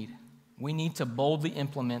we need to boldly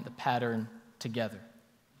implement the pattern together.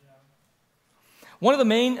 One of the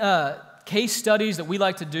main case studies that we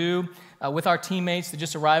like to do with our teammates that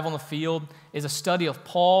just arrive on the field is a study of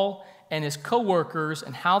Paul and his co-workers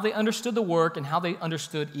and how they understood the work and how they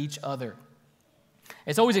understood each other.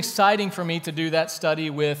 It's always exciting for me to do that study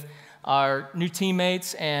with our new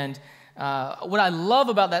teammates, and what I love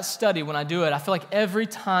about that study when I do it, I feel like every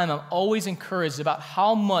time I'm always encouraged about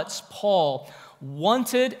how much Paul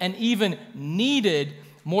wanted and even needed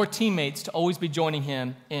more teammates to always be joining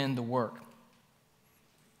him in the work.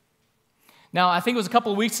 Now, I think it was a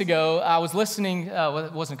couple of weeks ago, I was listening,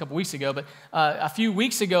 it wasn't a couple of weeks ago, but a few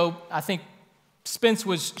weeks ago, I think Spence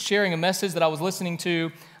was sharing a message that I was listening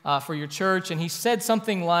to for your church, and he said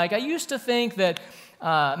something like, I used to think that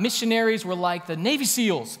missionaries were like the Navy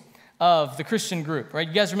SEALs of the Christian group, right?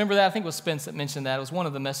 You guys remember that? I think it was Spence that mentioned that. It was one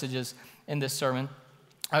of the messages in this sermon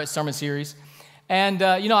series. And,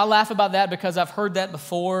 I laugh about that because I've heard that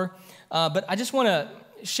before, but I just want to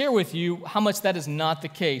share with you how much that is not the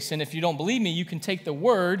case. And if you don't believe me, you can take the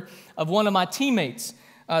word of one of my teammates.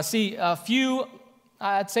 I'd say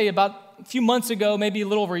about a few months ago, maybe a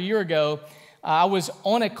little over a year ago, I was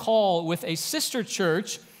on a call with a sister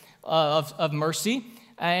church of Mercy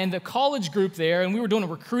and the college group there, and we were doing a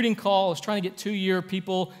recruiting call. I was trying to get 2-year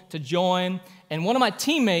people to join, and one of my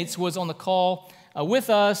teammates was on the call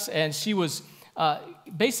with us, and she was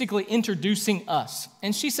basically introducing us.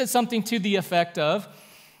 And she said something to the effect of,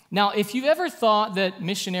 now, if you've ever thought that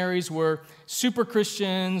missionaries were super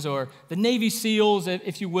Christians or the Navy SEALs,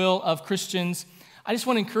 if you will, of Christians, I just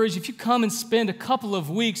want to encourage you, if you come and spend a couple of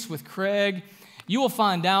weeks with Craig, you will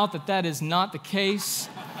find out that that is not the case.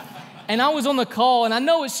 And I was on the call, and I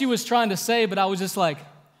know what she was trying to say, but I was just like,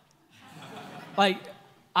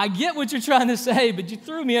 I get what you're trying to say, but you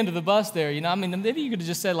threw me under the bus there, I mean, maybe you could have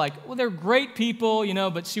just said well, they're great people,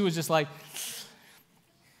 but she was just like,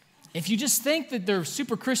 if you just think that they're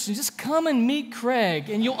super Christians, just come and meet Craig,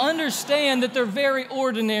 and you'll understand that they're very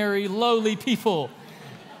ordinary, lowly people.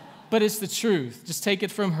 But it's the truth. Just take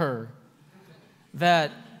it from her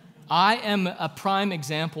that I am a prime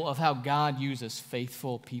example of how God uses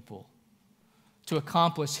faithful people to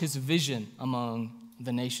accomplish his vision among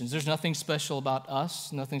the nations. There's nothing special about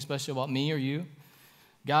us, nothing special about me or you.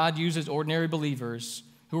 God uses ordinary believers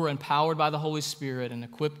who are empowered by the Holy Spirit and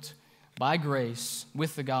equipped by grace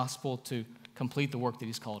with the gospel to complete the work that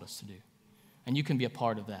he's called us to do. And you can be a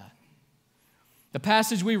part of that. The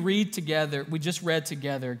passage we just read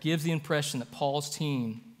together, gives the impression that Paul's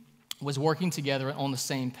team was working together on the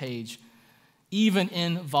same page, even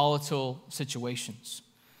in volatile situations.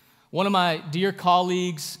 One of my dear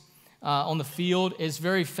colleagues on the field is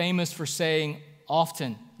very famous for saying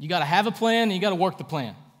often, you got to have a plan and you got to work the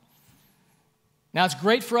plan. Now, it's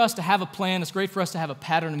great for us to have a plan. It's great for us to have a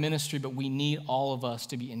pattern of ministry, but we need all of us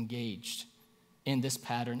to be engaged in this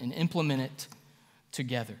pattern and implement it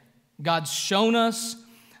together. God's shown us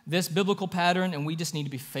this biblical pattern, and we just need to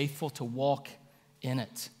be faithful to walk in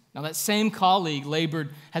it. Now, that same colleague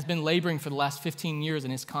has been laboring for the last 15 years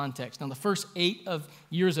in his context. Now, the first 8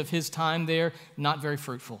 years of his time there, not very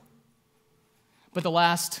fruitful. But the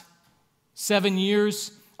last 7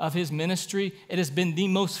 years of his ministry, it has been the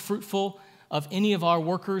most fruitful of any of our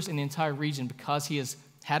workers in the entire region because he has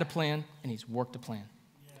had a plan and he's worked a plan.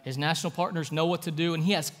 His national partners know what to do, and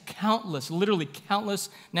he has literally countless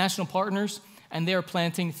national partners, and they're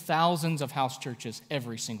planting thousands of house churches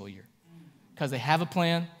every single year because they have a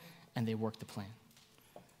plan and they work the plan.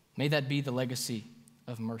 May that be the legacy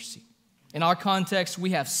of Mercy. In our context,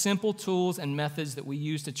 we have simple tools and methods that we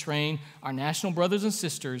use to train our national brothers and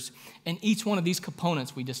sisters in each one of these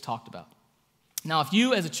components we just talked about. Now, if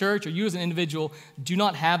you as a church or you as an individual do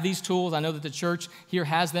not have these tools, I know that the church here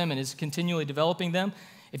has them and is continually developing them.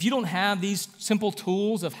 If you don't have these simple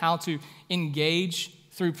tools of how to engage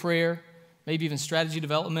through prayer, maybe even strategy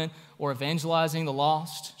development or evangelizing the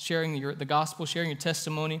lost, sharing the gospel, sharing your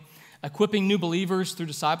testimony, equipping new believers through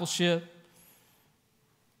discipleship,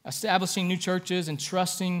 establishing new churches, and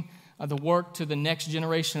trusting the work to the next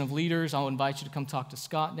generation of leaders, I'll invite you to come talk to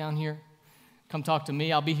Scott down here. Come talk to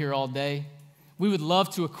me. I'll be here all day. We would love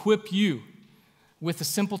to equip you with the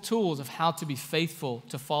simple tools of how to be faithful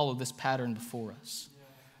to follow this pattern before us.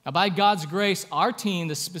 Now, by God's grace, our team,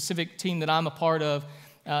 the specific team that I'm a part of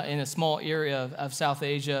in a small area of South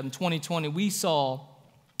Asia, in 2020, we saw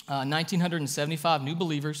 1,975 new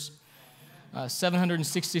believers,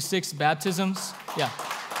 766 baptisms. Yeah.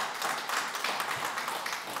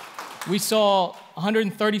 We saw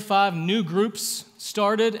 135 new groups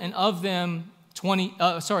started, and of them,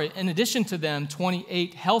 in addition to them,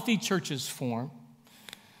 28 healthy churches formed.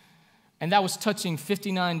 And that was touching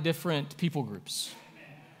 59 different people groups.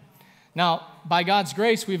 Now, by God's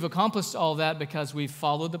grace, we've accomplished all that because we've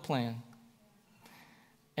followed the plan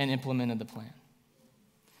and implemented the plan.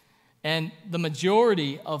 And the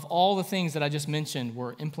majority of all the things that I just mentioned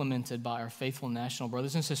were implemented by our faithful national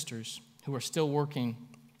brothers and sisters who are still working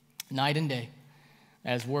night and day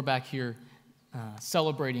as we're back here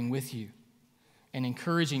celebrating with you and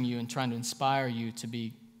encouraging you and trying to inspire you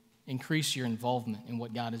to increase your involvement in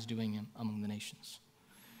what God is doing among the nations.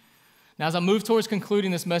 Now, as I move towards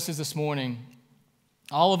concluding this message this morning,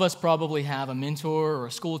 all of us probably have a mentor or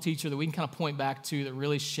a school teacher that we can kind of point back to that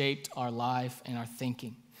really shaped our life and our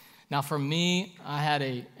thinking. Now, for me, I had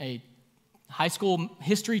a high school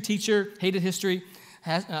history teacher, hated history,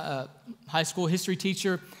 high school history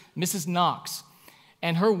teacher, Mrs. Knox.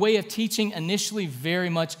 And her way of teaching initially very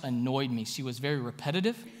much annoyed me. She was very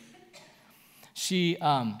repetitive. She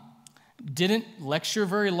didn't lecture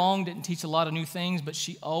very long, didn't teach a lot of new things, but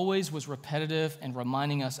she always was repetitive and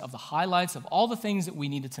reminding us of the highlights of all the things that we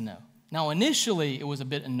needed to know. Now, initially, it was a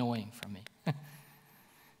bit annoying for me.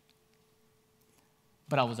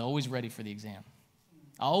 But I was always ready for the exam.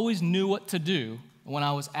 I always knew what to do when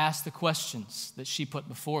I was asked the questions that she put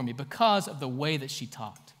before me because of the way that she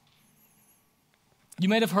taught. You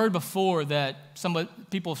may have heard before that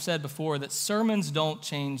people have said before that sermons don't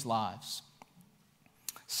change lives.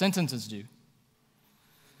 Sentences do.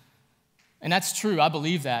 And that's true. I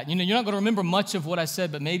believe that. You're not going to remember much of what I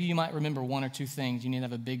said, but maybe you might remember one or two things. You need to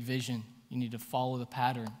have a big vision. You need to follow the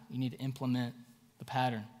pattern. You need to implement the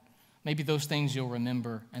pattern. Maybe those things you'll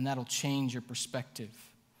remember, and that'll change your perspective.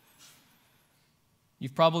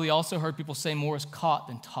 You've probably also heard people say more is caught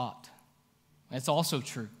than taught. That's also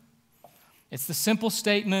true. It's the simple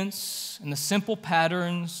statements and the simple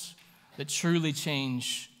patterns that truly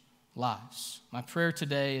change lives. My prayer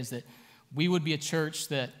today is that we would be a church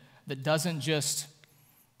that doesn't just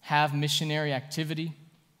have missionary activity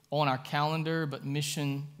on our calendar, but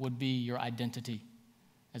mission would be your identity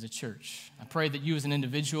as a church. I pray that you as an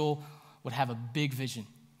individual would have a big vision.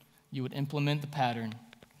 You would implement the pattern,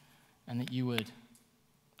 and that you would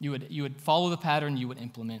follow the pattern, you would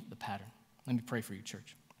implement the pattern. Let me pray for you,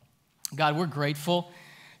 church. God, we're grateful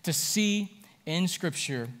to see in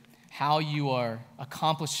Scripture how you are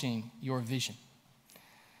accomplishing your vision.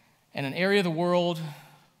 In an area of the world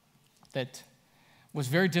that was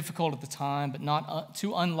very difficult at the time, but not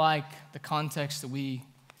too unlike the context that we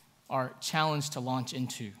are challenged to launch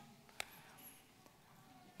into.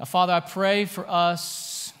 Now, Father, I pray for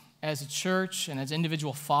us as a church and as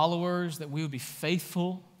individual followers that we would be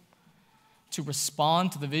faithful to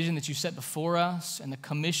respond to the vision that you set before us and the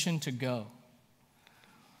commission to go.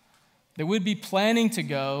 That we'd be planning to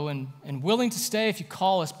go and willing to stay if you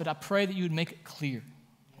call us, but I pray that you would make it clear.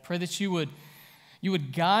 I pray that you would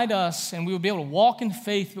guide us and we would be able to walk in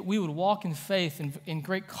faith, but we would walk in faith in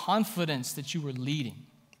great confidence that you were leading.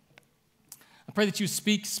 I pray that you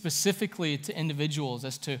speak specifically to individuals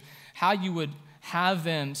as to how you would have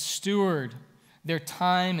them steward their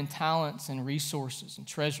time and talents and resources and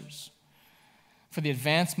treasures for the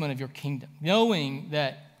advancement of your kingdom, knowing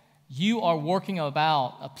that you are working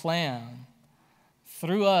about a plan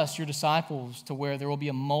through us, your disciples, to where there will be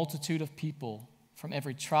a multitude of people from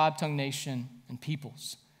every tribe, tongue, nation, and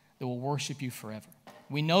peoples that will worship you forever.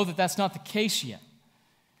 We know that that's not the case yet,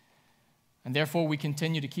 and therefore we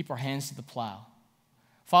continue to keep our hands to the plow.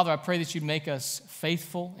 Father, I pray that you'd make us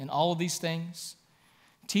faithful in all of these things.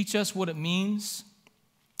 Teach us what it means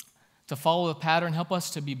to follow the pattern. Help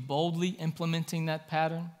us to be boldly implementing that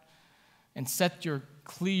pattern and set your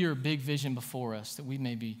clear, big vision before us that we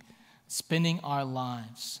may be spending our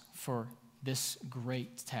lives for this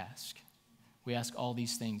great task. We ask all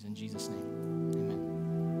these things in Jesus' name. Amen.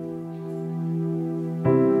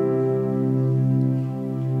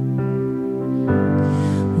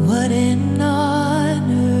 What an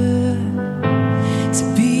honor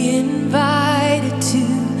to be invited to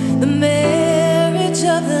the marriage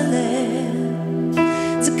of the Lamb,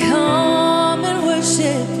 to come and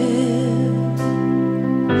worship Him.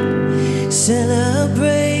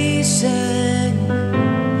 Celebration,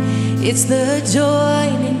 it's the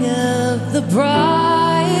joining of the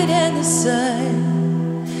bride and the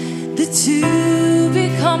son, the two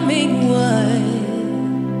becoming one.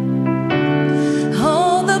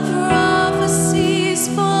 All the prophecies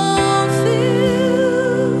fulfilled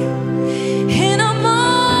in a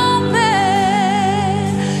moment,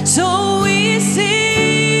 so we sing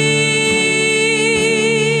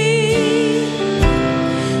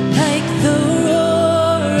like the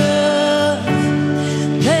roar of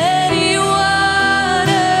many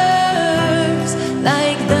waters,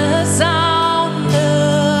 like the sound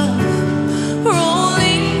of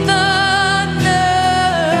rolling thunder.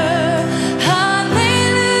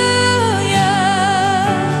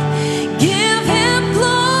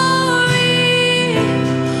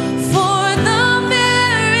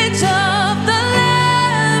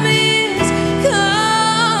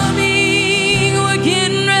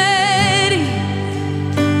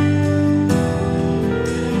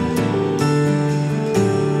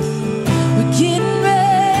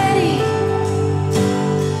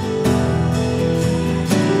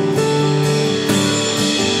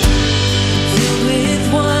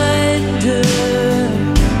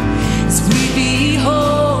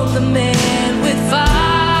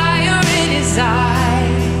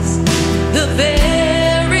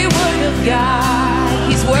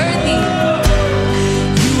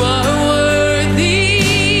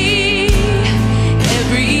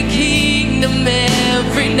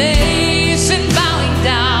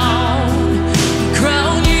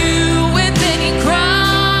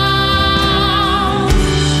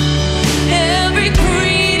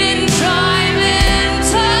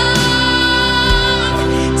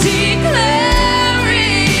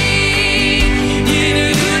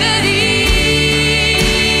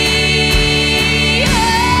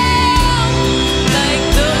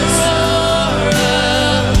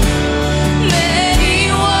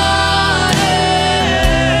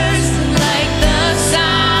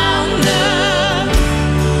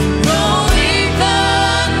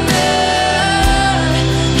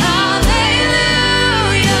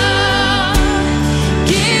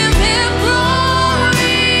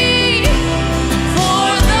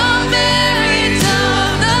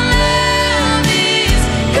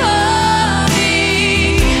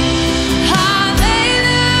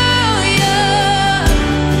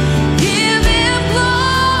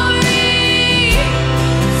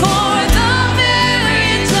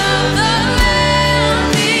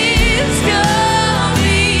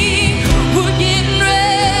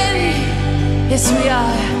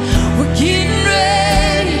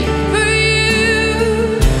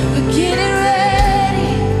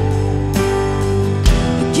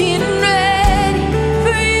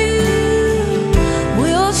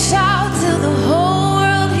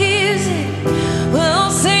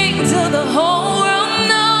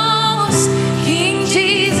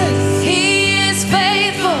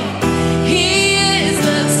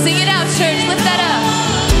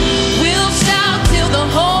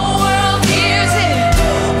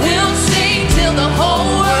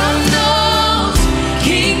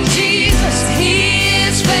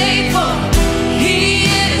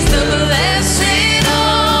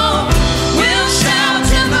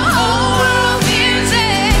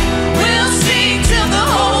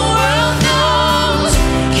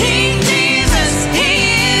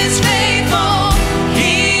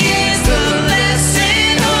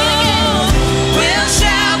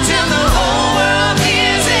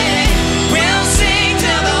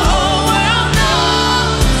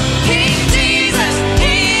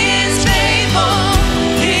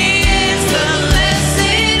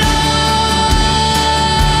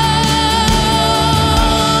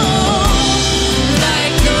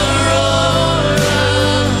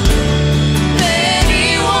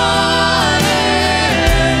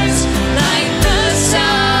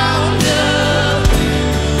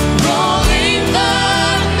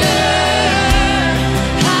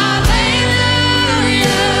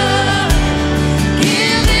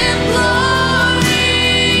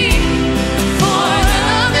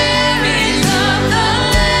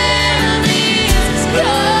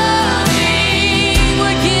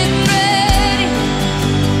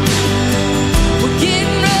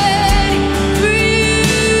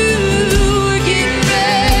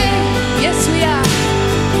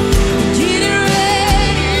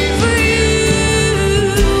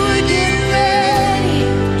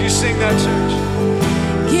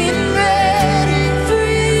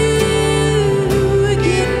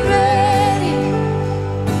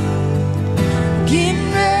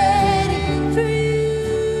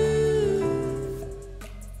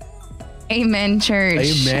 Amen,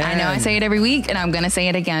 church. Amen. I know I say it every week and I'm going to say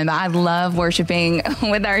it again, but I love worshiping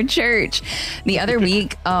with our church. The other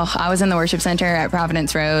week, I was in the worship center at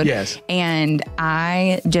Providence Road. Yes. And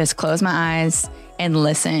I just closed my eyes and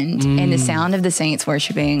listened. And the sound of the saints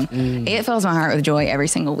worshiping, it fills my heart with joy every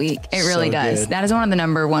single week. It really does. Good. That is one of the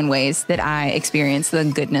number one ways that I experience the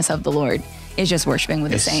goodness of the Lord. Is just worshiping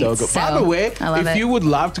with the saints. So good. By the way, if you would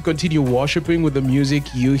love to continue worshiping with the music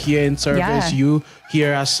you hear in service, you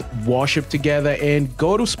hear us worship together, and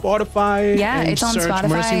go to Spotify. Yeah, it's on Spotify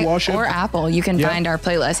Mercy Worship or Apple. You can find our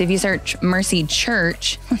playlist. If you search Mercy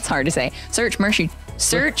Church, it's hard to say. Search Mercy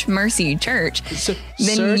Church,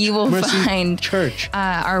 then you will find Church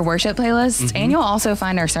our worship playlists, and you'll also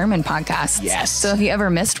find our sermon podcasts. Yes. So if you ever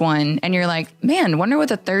missed one and you're like, man, wonder what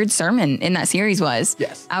the third sermon in that series was.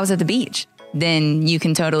 Yes. I was at the beach. Then you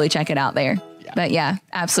can totally check it out there. But yeah,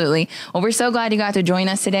 absolutely. Well, we're so glad you got to join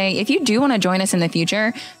us today. If you do want to join us in the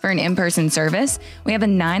future for an in-person service, we have a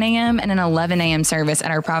 9 a.m. and an 11 a.m. service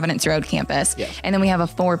at our Providence Road campus. Yes. And then we have a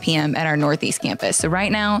 4 p.m. at our Northeast campus. So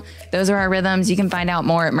right now, those are our rhythms. You can find out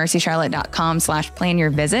more at mercycharlotte.com/plan your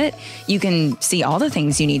visit. You can see all the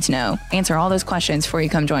things you need to know, answer all those questions before you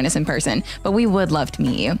come join us in person. But we would love to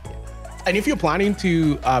meet you. And if you're planning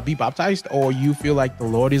to be baptized, or you feel like the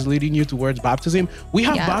Lord is leading you towards baptism, we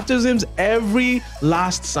have baptisms every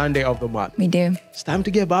last Sunday of the month. We do. It's time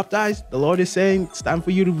to get baptized. The Lord is saying it's time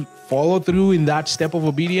for you to follow through in that step of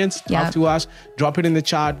obedience. Talk to us. Drop it in the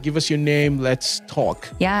chat. Give us your name. Let's talk.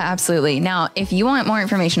 Yeah, absolutely. Now, if you want more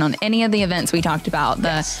information on any of the events we talked about,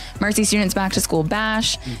 the Mercy Students Back to School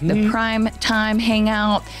Bash, the Prime Time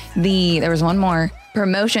Hangout, there was one more.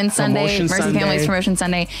 Promotion Sunday, Mercy Families Promotion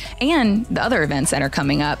Sunday, and the other events that are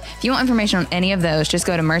coming up. If you want information on any of those, just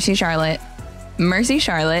go to Mercy Charlotte.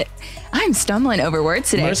 I'm stumbling over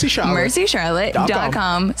words today.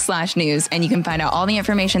 mercycharlotte.com/news, and you can find out all the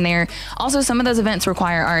information there. Also, some of those events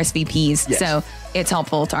require RSVPs, so it's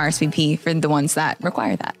helpful to RSVP for the ones that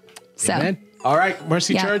require that. So, Amen. All right,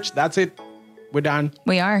 Mercy Church, that's it. We're done.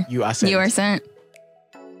 We are. You are sent. You are sent.